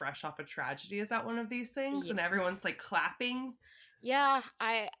someone fresh off a tragedy is at one of these things and everyone's like clapping. Yeah,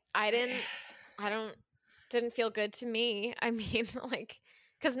 I didn't feel good to me. I mean, like,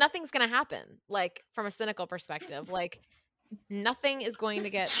 because nothing's gonna happen. Like, from a cynical perspective, like nothing is going to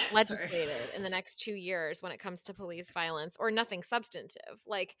get legislated in the next 2 years when it comes to police violence, or nothing substantive.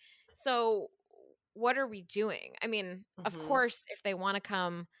 Like, so what are we doing? I mean, of Mm-hmm. course, if they want to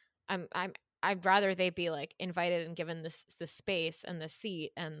come, I'd rather they be like invited and given this the space and the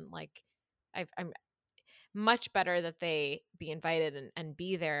seat, and like I'm much better that they be invited and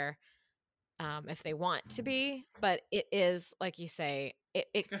be there if they want to be. But it is like you say, it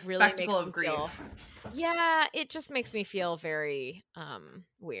Like a really spectacle makes of me grief. feel, yeah, it just makes me feel very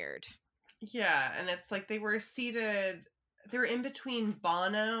weird. Yeah, and it's like they were in between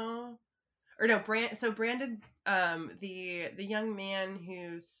Bono, or no, Brandon, the young man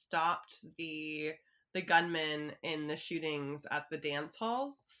who stopped the gunman in the shootings at the dance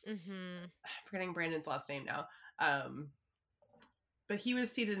halls. Mm-hmm. I'm forgetting Brandon's last name now. But he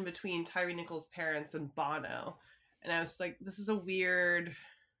was seated in between Tyree Nichols' parents and Bono, and I was like, this is a weird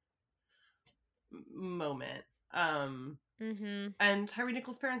moment. Mm-hmm. And Tyree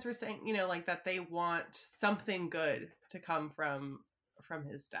Nichols' parents were saying, like that they want something good to come from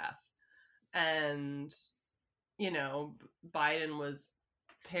his death, and Biden was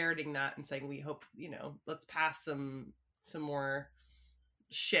parroting that and saying, we hope, let's pass some more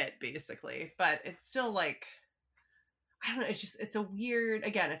shit, basically. But it's still like, I don't know, it's a weird,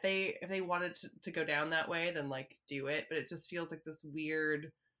 again, if they wanted to go down that way, then like do it, but it just feels like this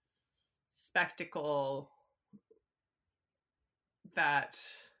weird spectacle that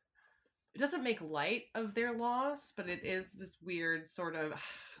it doesn't make light of their loss, but it is this weird sort of,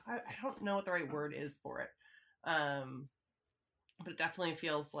 I don't know what the right word is for it. But it definitely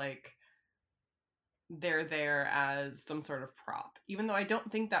feels like they're there as some sort of prop, even though I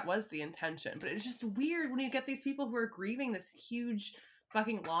don't think that was the intention. But it's just weird when you get these people who are grieving this huge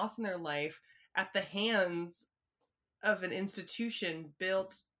fucking loss in their life at the hands of an institution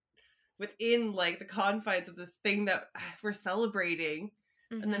built within like the confines of this thing that we're celebrating,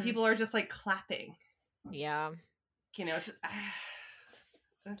 and then Mm-hmm. people are just like clapping. Yeah. It's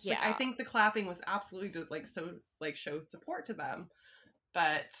like, I Yeah. think the clapping was absolutely to like show support to them,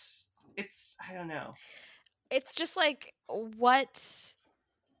 but it's, I don't know, It's just like, what?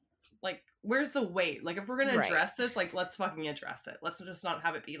 like, where's the weight? Like, if we're gonna Right. address this, like, let's fucking address it. Let's just not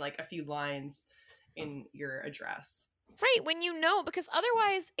have it be like a few lines in your address. Right, when because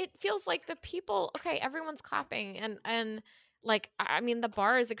otherwise it feels like the people, okay, everyone's clapping, and like, I mean, the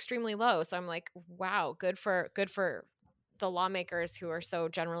bar is extremely low, so I'm like, wow, good for the lawmakers who are so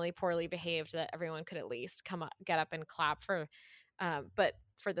generally poorly behaved that everyone could at least come up, get up and clap for but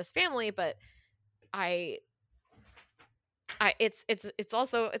for this family. But I it's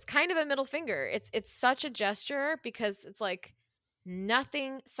also, it's kind of a middle finger. It's such a gesture, because it's like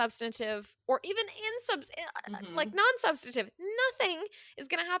nothing substantive, or even like Mm-hmm. non-substantive, nothing is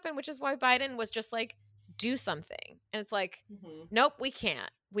going to happen, which is why Biden was just like, do something. And it's like, Mm-hmm. nope, we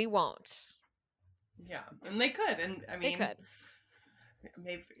can't, we won't. Yeah, and they could, and I They mean, could.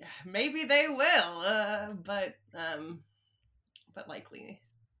 maybe they will, but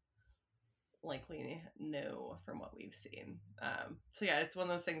likely no, from what we've seen. So yeah, it's one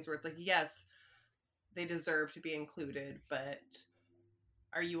of those things where it's like, yes, they deserve to be included, but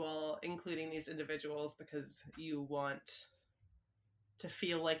are you all including these individuals because you want to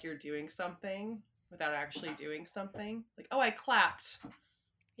feel like you're doing something without actually doing something? Like, oh, I clapped.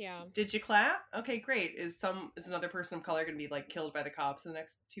 Yeah. Did you clap? Okay, great. Is another person of color going to be like killed by the cops in the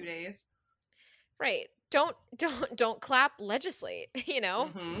next 2 days? Right. Don't clap, legislate.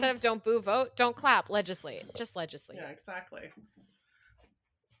 Mm-hmm. Instead of don't boo, vote, don't clap, legislate. Just Yeah, legislate. exactly.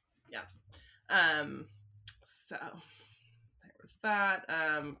 Yeah. Um. So there was that.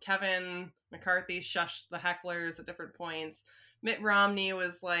 Kevin McCarthy shushed the hecklers at different points. Mitt Romney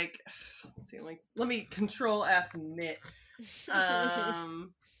was like, let's see, like, let me control F Mitt.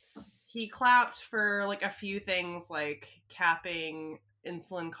 He clapped for like a few things, like capping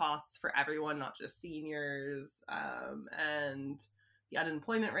insulin costs for everyone, not just seniors, and the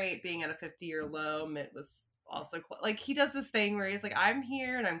unemployment rate being at a 50-year low. Mitt was also like, he does this thing where he's like, I'm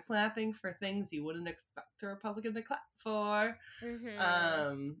here and I'm clapping for things you wouldn't expect a Republican to clap for.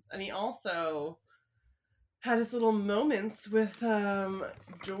 Mm-hmm. And he also had his little moments with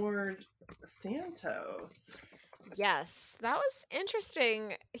George Santos. Yes, that was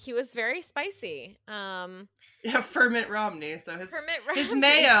interesting. He was very spicy. Yeah, for Mitt Romney. So For Mitt his Romney.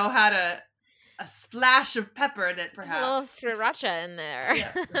 mayo had a splash of pepper in it, There's a little perhaps. sriracha in there.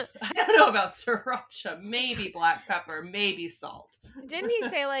 Yeah. I don't know about sriracha. Maybe black pepper. Maybe salt. Didn't he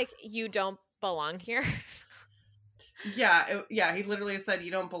say, like, you don't belong here? Yeah, he literally said,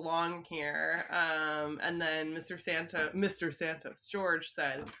 you don't belong here. And then Mr. Santos, George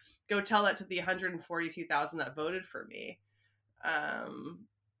said, go tell that to the 142,000 that voted for me. And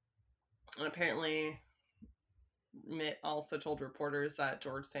apparently Mitt also told reporters that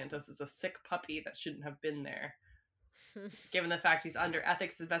George Santos is a sick puppy that shouldn't have been there. Given the fact he's under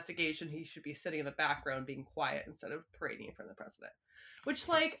ethics investigation, he should be sitting in the background being quiet instead of parading in front of the president. Which,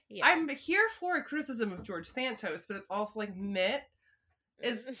 like, Yeah. I'm here for a criticism of George Santos, but it's also like, Mitt,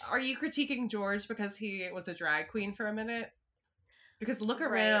 are you critiquing George because he was a drag queen for a minute? Because look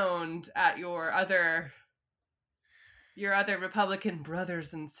around at your other Republican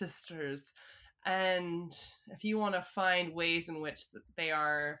brothers and sisters, and if you want to find ways in which they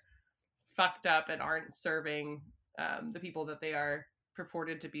are fucked up and aren't serving the people that they are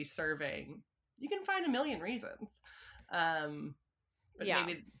purported to be serving, you can find a million reasons. But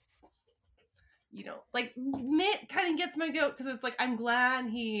maybe, you know, like, Mitt kind of gets my goat because it's like, I'm glad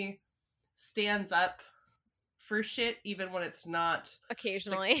he stands up for shit even when it's not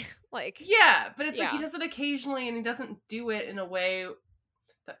occasionally, like yeah, but it's like he does it occasionally and he doesn't do it in a way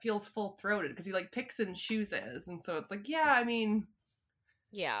that feels full-throated because he like picks and chooses, and so it's like, yeah, I mean,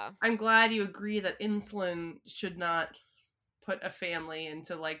 yeah, I'm glad you agree that insulin should not put a family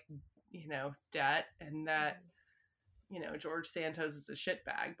into, like, you know, debt, and that, you know, George Santos is a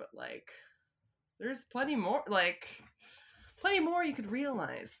shitbag, but like, there's plenty more you could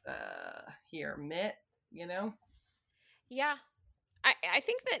realize here, Mitt, you know? Yeah. I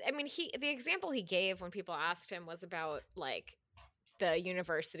think that, I mean, the example he gave when people asked him was about like the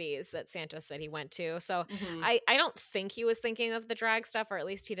universities that Santos said he went to. So I don't think he was thinking of the drag stuff, or at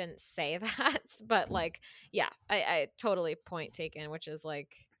least he didn't say that. But like, yeah, I totally point taken, which is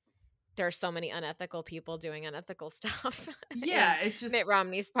like, there are so many unethical people doing unethical stuff. Yeah, it just Mitt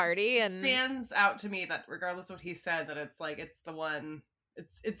Romney's party and stands out to me that regardless of what he said, that it's like, it's the one,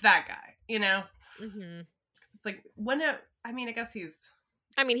 it's that guy, you know? It's like, I mean, I guess he's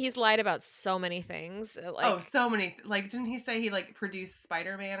lied about so many things. Like, so many. Like, didn't he say he like produced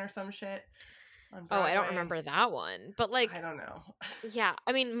Spider-Man or some shit on Broadway? I don't remember that one. But like, I don't know. Yeah,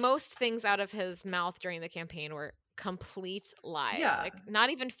 I mean, most things out of his mouth during the campaign were complete lies. Yeah. Like,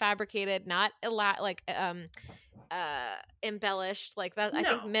 not even fabricated, not embellished like that. I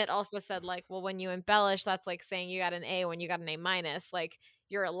think Mitt also said, like, well, when you embellish, that's like saying you got an A when you got an A minus. Like,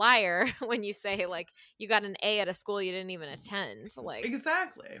 you're a liar when you say like you got an A at a school you didn't even attend. Like,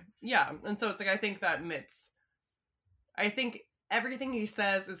 exactly. Yeah. And so it's like, I think everything he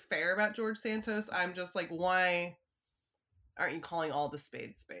says is fair about George Santos. I'm just like, why aren't you calling all the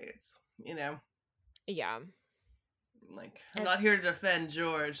spades, you know? Yeah. Like, I'm not here to defend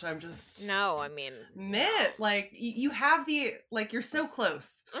George. I'm just... No, I mean... Mitt, like, you have the... Like, you're so close.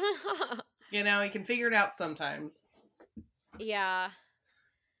 You know, you can figure it out sometimes. Yeah.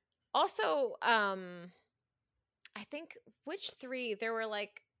 Also, I think, which three? There were,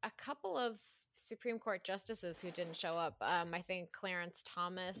 like, a couple of Supreme Court justices who didn't show up. I think Clarence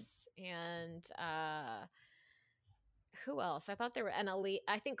Thomas and... who else? I thought there were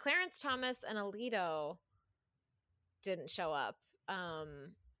I think Clarence Thomas and Alito didn't show up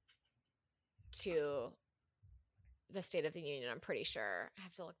to the State of the Union. I'm pretty sure. I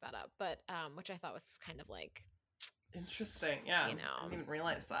have to look that up, but which I thought was kind of like interesting. Yeah, you know, I didn't even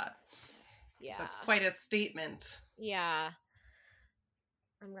realize that. Yeah, that's quite a statement. Yeah,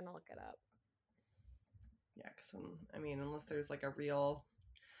 I'm gonna look it up. Yeah, because I mean, unless there's like a real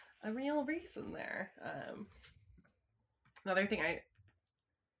reason there. Another thing I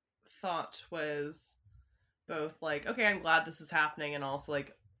thought was both like, okay, I'm glad this is happening, and also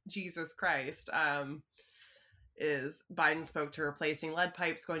like, Jesus Christ, is Biden spoke to replacing lead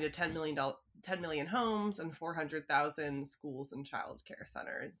pipes going to 10 million homes and 400,000 schools and child care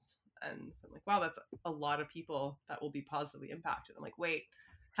centers. And so I'm like, wow, that's a lot of people that will be positively impacted. I'm like, wait,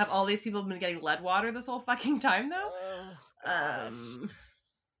 have all these people been getting lead water this whole fucking time though?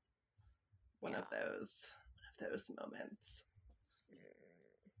 One of those moments.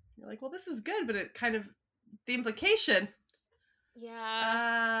 You're like, well, this is good, but it kind of, the implication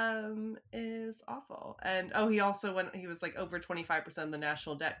is awful. And he also, when he was like, over 25% of the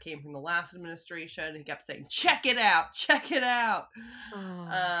national debt came from the last administration, he kept saying, check it out.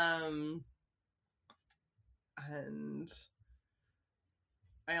 And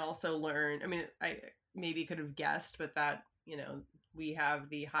I also learned, I mean, I maybe could have guessed, but that, you know, we have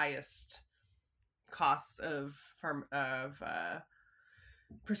the highest costs of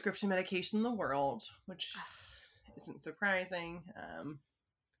prescription medication in the world, which isn't surprising.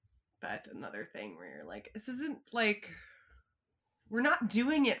 But another thing where you're like, this isn't like, we're not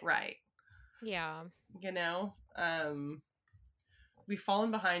doing it right. Yeah. You know? We've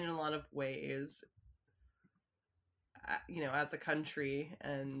fallen behind in a lot of ways, you know, as a country,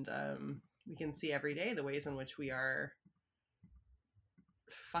 and we can see every day the ways in which we are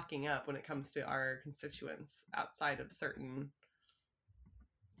fucking up when it comes to our constituents outside of certain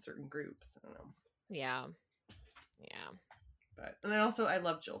groups. I don't know. Yeah. But and I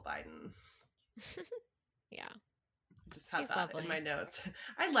love Jill Biden. Yeah. I just have She's that lovely. in my notes.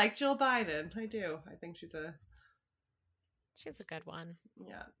 I like Jill Biden. I do. I think she's a good one.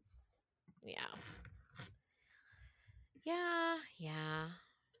 Yeah. Yeah.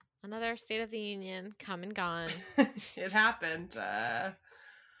 Another State of the Union come and gone. It happened.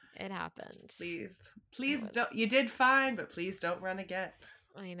 It happened. Please don't. You did fine, but please don't run again.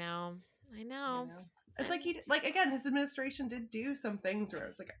 I know. It's like again, his administration did do some things where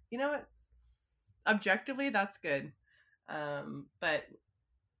it's like, you know what? Objectively, that's good, but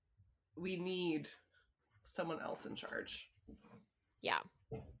we need someone else in charge. Yeah,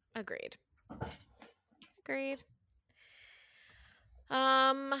 agreed.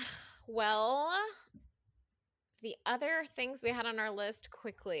 Well, the other things we had on our list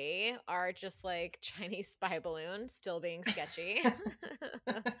quickly are just like Chinese spy balloon still being sketchy.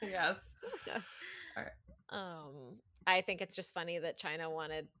 Yes. All right. I think it's just funny that China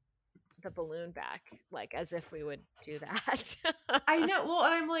wanted the balloon back, like as if we would do that. I know. Well,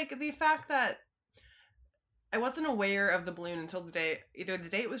 and I'm like, the fact that I wasn't aware of the balloon until either the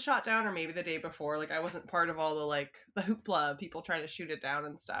day it was shot down or maybe the day before. Like, I wasn't part of all the hoopla of people trying to shoot it down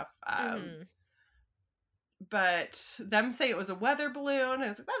and stuff. But them say it was a weather balloon, and I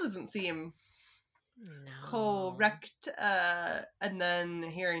was like, that doesn't seem correct. And then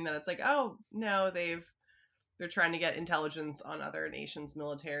hearing that it's like, oh no, they're trying to get intelligence on other nations'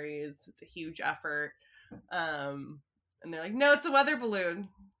 militaries. It's a huge effort. And they're like, no, it's a weather balloon.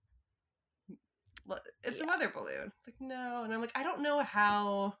 It's a weather balloon. It's like, no. And I'm like, I don't know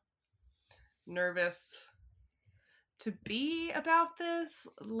how nervous to be about this.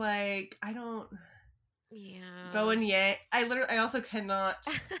 Like, I don't. Yeah. Bowen Yang. I also cannot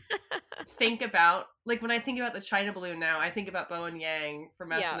think about, like, when I think about the China balloon now, I think about Bowen Yang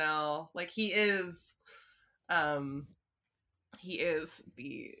from SNL. Like, he is the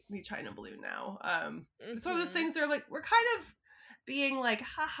China balloon now. It's one of those things where, like, we're kind of being like,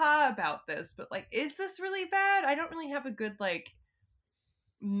 haha about this, but, like, is this really bad? I don't really have a good, like,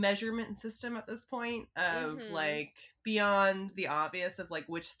 measurement system at this point of, like, beyond the obvious of, like,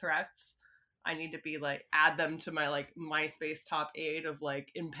 which threats I need to be, like, add them to my, like, MySpace top 8 of, like,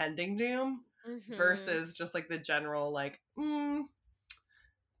 impending doom versus just, like, the general, like, I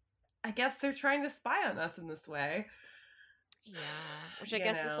guess they're trying to spy on us in this way. Yeah, which I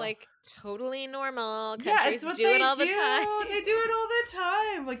guess is, like, totally normal. Countries do it all the time. They do it all the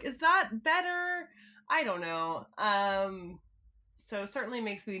time. Like, is that better? I don't know. So it certainly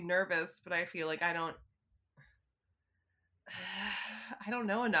makes me nervous, but I feel like I don't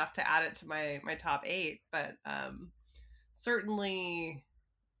know enough to add it to my top 8, but certainly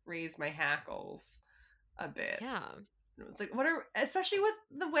raise my hackles a bit. Yeah. It was like, especially with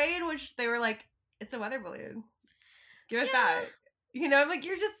the way in which they were like, it's a weather balloon. Give it back. You know, like,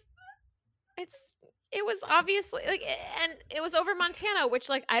 you're just... It was obviously, like, and it was over Montana, which,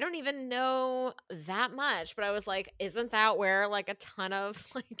 like, I don't even know that much, but I was like, isn't that where, like, a ton of,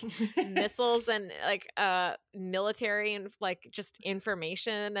 like, missiles and, like, military and, like, just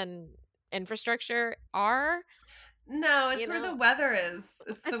information and infrastructure are? No, it's where the weather is.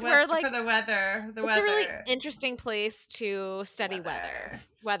 It's where, like, for the weather. It's a really interesting place to study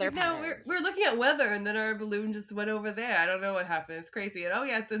weather patterns. We're looking at weather, and then our balloon just went over there. I don't know what happened. It's crazy. And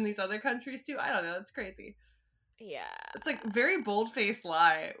it's in these other countries too. I don't know. It's crazy. Yeah, it's like very bold-faced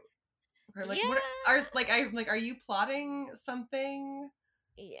lie. Or like, what are you plotting something?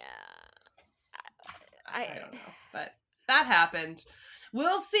 Yeah, I don't know, but that happened.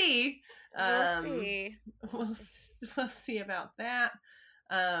 We'll see. We'll see about that.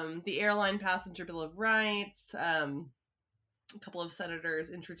 The Airline Passenger Bill of Rights. A couple of senators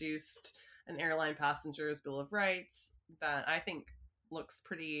introduced an Airline Passengers Bill of Rights that I think looks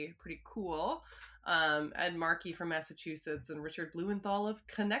pretty cool. Ed Markey from Massachusetts and Richard Blumenthal of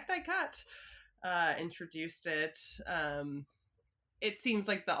Connecticut introduced it. It seems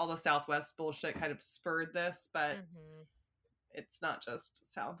like all the Southwest bullshit kind of spurred this, but it's not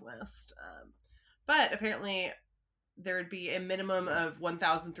just Southwest. But apparently there would be a minimum of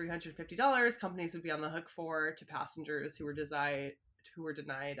 $1,350 companies would be on the hook for to passengers who were denied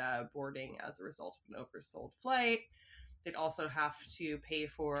boarding as a result of an oversold flight. They'd also have to pay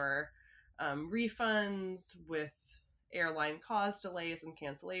for refunds with airline caused delays and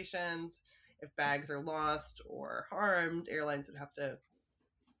cancellations. If bags are lost or harmed, airlines would have to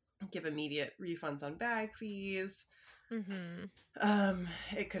give immediate refunds on bag fees.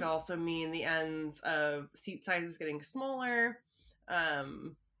 It could also mean the ends of seat sizes getting smaller.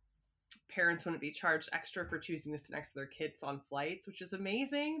 parents wouldn't be charged extra for choosing to sit next to their kids on flights, which is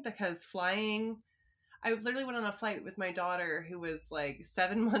amazing because flying, I literally went on a flight with my daughter who was like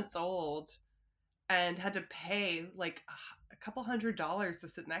 7 months old and had to pay like a couple $100 to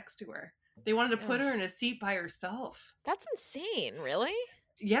sit next to her. They wanted to put her in a seat by herself. That's insane, really?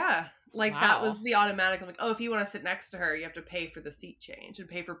 Yeah. Like that was the automatic, like, oh, if you want to sit next to her, you have to pay for the seat change and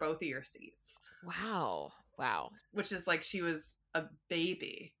pay for both of your seats. Wow. Which is like she was a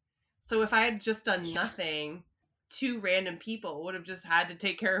baby. So if I had just done nothing, 2 random people would have just had to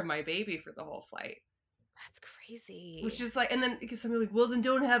take care of my baby for the whole flight. That's crazy. Which is like, and then somebody like, well, then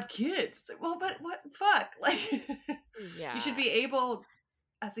don't have kids. It's like, well, but what? Fuck. Like, yeah. You should be able,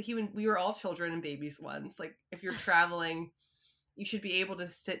 as a human, we were all children and babies once. Like, if you're traveling, you should be able to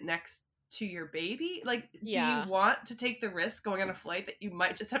sit next to your baby. Like, do you want to take the risk going on a flight that you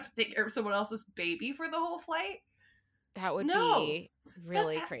might just have to take care of someone else's baby for the whole flight? That would be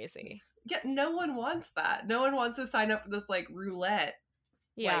really crazy. Yeah, no one wants that. No one wants to sign up for this like roulette.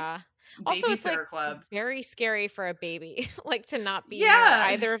 Yeah. Like, also, it's like club. Very scary for a baby, like to not be near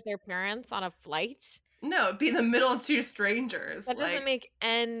either of their parents on a flight. No, it'd be in the middle of 2 strangers. That doesn't make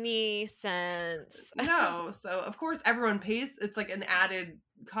any sense. No. So, of course, everyone pays. It's like an added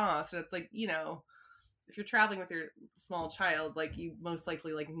cost. And it's like, you know, if you're traveling with your small child, like you most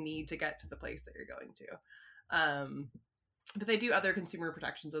likely like need to get to the place that you're going to. But they do other consumer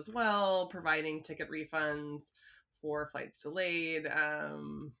protections as well, providing ticket refunds for flights delayed,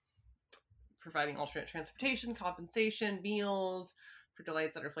 providing alternate transportation, compensation, meals for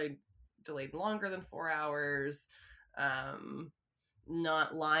delays that are delayed longer than 4 hours,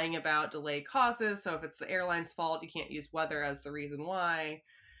 not lying about delay causes. So if it's the airline's fault, you can't use weather as the reason why.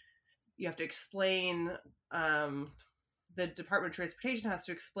 You have to explain, the Department of Transportation has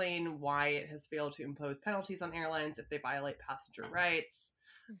to explain why it has failed to impose penalties on airlines if they violate passenger rights,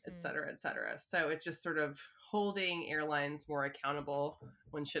 et cetera, et cetera. So it's just sort of holding airlines more accountable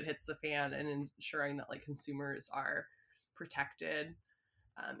when shit hits the fan and ensuring that like consumers are protected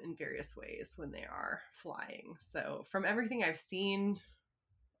in various ways when they are flying. So from everything I've seen,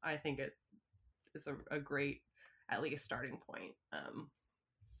 I think it is a great, at least, starting point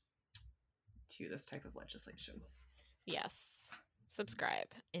to this type of legislation. Yes. Subscribe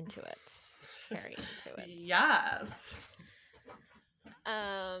into it. Very into it. Yes.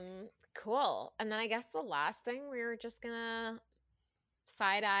 Cool. And then I guess the last thing, we were just gonna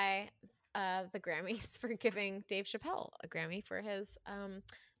side-eye the Grammys for giving Dave Chappelle a Grammy for his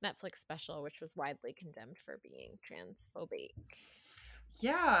Netflix special, which was widely condemned for being transphobic.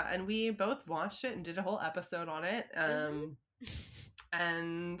 Yeah, and we both watched it and did a whole episode on it.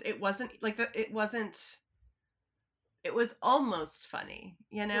 And it wasn't like that. It was almost funny,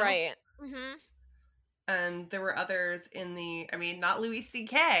 you know? Right. And there were others not Louis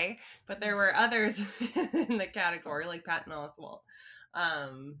C.K., but there were others in the category, like Patton Oswalt,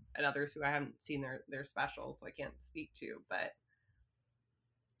 and others who I haven't seen their specials, so I can't speak to. But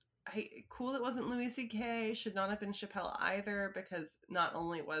cool it wasn't Louis C.K. Should not have been Chappelle either, because not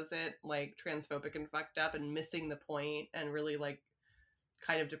only was it like transphobic and fucked up and missing the point and really like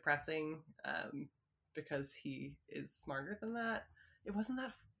kind of depressing, because he is smarter than that. It wasn't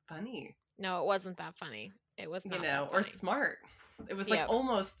that funny. No, it wasn't that funny. It was not, or smart. It was like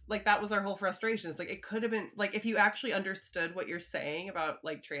almost like that was our whole frustration. It's like it could have been like if you actually understood what you're saying about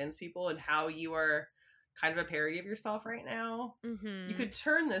like trans people and how you are kind of a parody of yourself right now, you could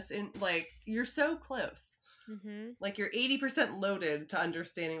turn this in like you're so close. Like you're 80% loaded to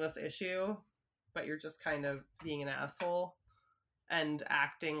understanding this issue, but you're just kind of being an asshole and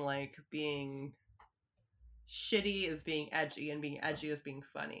acting like being shitty is being edgy and being edgy is being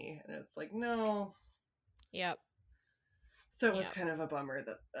funny, and it's like no. So it was kind of a bummer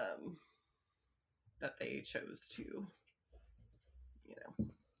that that they chose to, you know,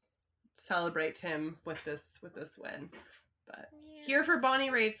 celebrate him with this win. But here for Bonnie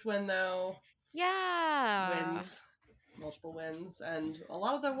Raitt's win though. Wins, multiple wins, and a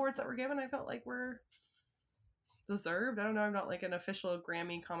lot of the awards that were given I felt like were deserved. I don't know, I'm not like an official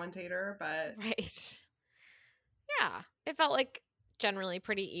Grammy commentator, but it felt like generally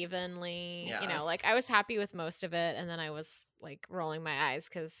pretty evenly, you know, like I was happy with most of it, and then I was like rolling my eyes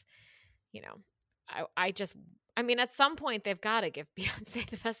because, you know, I mean, at some point they've got to give Beyonce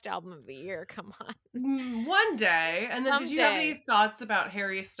the best album of the year. Come on. One day. And then did you have any thoughts about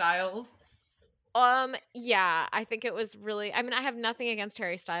Harry Styles? Yeah, I think it was really, I mean, I have nothing against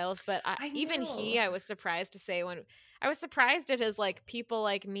Harry Styles, but I even know. I was surprised to say when I was surprised at his like people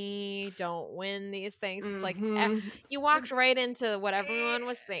like me don't win these things. It's like you walked right into what everyone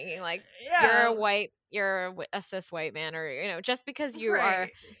was thinking. Like Yeah. you're a cis white man, or just because you are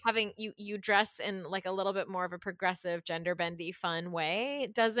Right. having you dress in like a little bit more of a progressive, gender bendy, fun way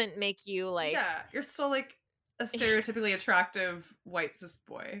doesn't make you like Yeah, you're still like a stereotypically attractive white cis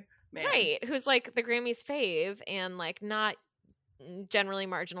boy man. right, who's like the Grammys fave and like not generally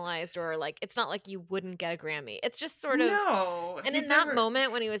marginalized, or like it's not like you wouldn't get a Grammy. It's just sort of, No, and he's in that never.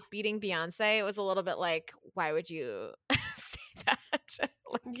 moment when he was beating Beyonce, it was a little bit like, why would you say that?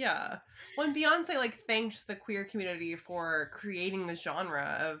 Like, Yeah. When Beyonce like thanked the queer community for creating the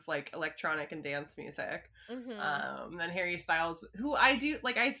genre of like electronic and dance music, then Harry Styles, who I do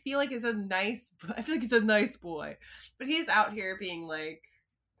like, I feel like is a nice, I feel like he's a nice boy, but he's out here being like,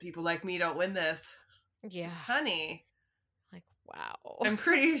 people like me don't win this. yeah, Honey, like wow. I'm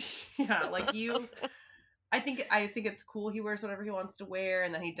pretty, yeah, like you. I think it's cool he wears whatever he wants to wear,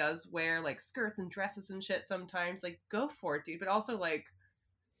 and then he does wear like skirts and dresses and shit sometimes. Like, go for it, dude. But also like,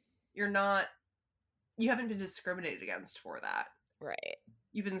 you haven't been discriminated against for that. Right.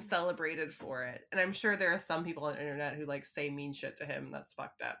 You've been celebrated for it. And I'm sure there are some people on the internet who like say mean shit to him. That's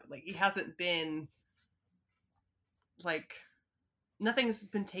fucked up. But like, he hasn't been like, nothing's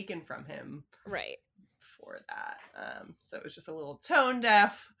been taken from him. Right. For that. So it was just a little tone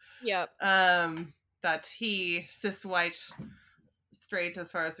deaf. Yep. That he, cis white, straight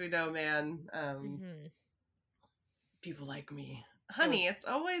as far as we know, man, people like me. Honey, it's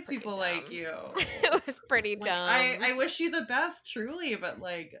always people dumb. Like you. It was pretty like, dumb. I wish you the best, truly, but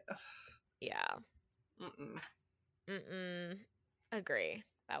like, yeah. Agree.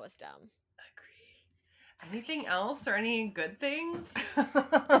 That was dumb. Agree. Anything else or any good things?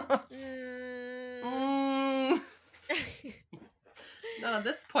 Not at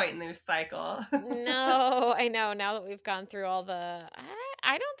this point in their cycle. No, I know. Now that we've gone through all the,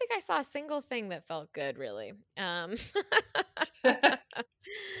 I don't think I saw a single thing that felt good, really. Yeah.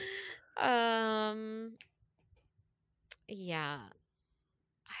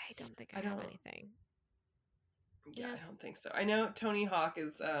 I don't think I have anything. Yeah, I don't think so. I know Tony Hawk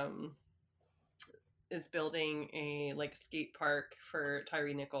is building a like skate park for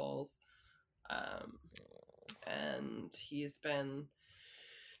Tyree Nichols. And he's been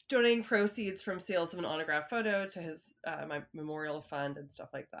donating proceeds from sales of an autographed photo to his my memorial fund and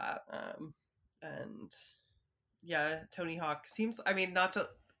stuff like that. And yeah, Tony Hawk seems, I mean,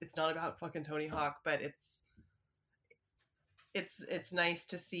 it's not about fucking Tony Hawk, but it's nice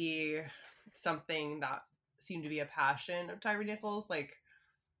to see something that seemed to be a passion of Tyree Nichols, like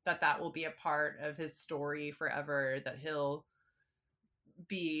that will be a part of his story forever, that he'll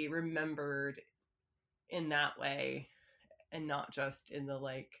be remembered in that way and not just in the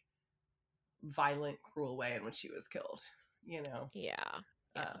like violent, cruel way in which he was killed, Yeah.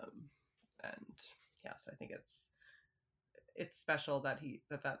 And yeah, so I think it's special that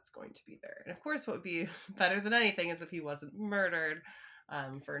that's going to be there. And of course, what would be better than anything is if he wasn't murdered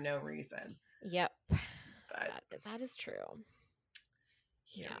for no reason. Yep. But that is true.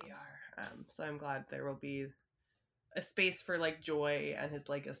 Here we are. So I'm glad there will be a space for like joy and his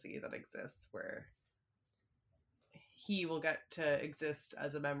legacy that exists, where he will get to exist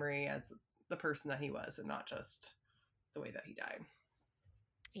as a memory, as the person that he was, and not just the way that he died.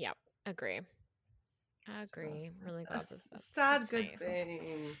 Yep. Agree. Really glad that's sad good nice.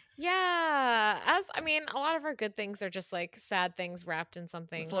 Thing. Yeah. A lot of our good things are just like sad things wrapped in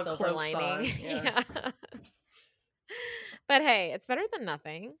something silver lining. Yeah. But hey, it's better than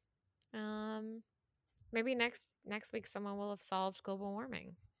nothing. Maybe next week someone will have solved global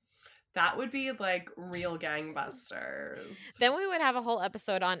warming. That would be like real gangbusters. Then we would have a whole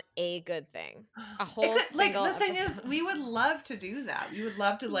episode on a good thing. A whole single the thing is, we would love to do that. We would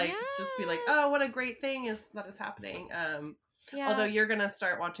love to just be like, oh, what a great thing that is happening. Although you're gonna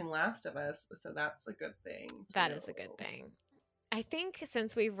start watching Last of Us, so that's a good thing. That is a good thing. I think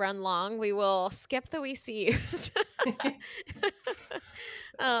since we've run long, we will skip the we see.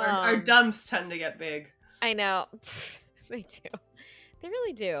 Our dumps tend to get big. I know. They do. They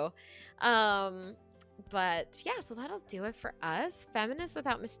really do. But yeah, so that'll do it for us. Feminists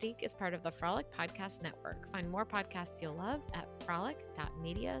Without Mystique is part of the Frolic Podcast Network. Find more podcasts you'll love at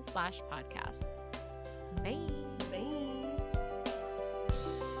frolic.media/podcasts. Bye. Bye.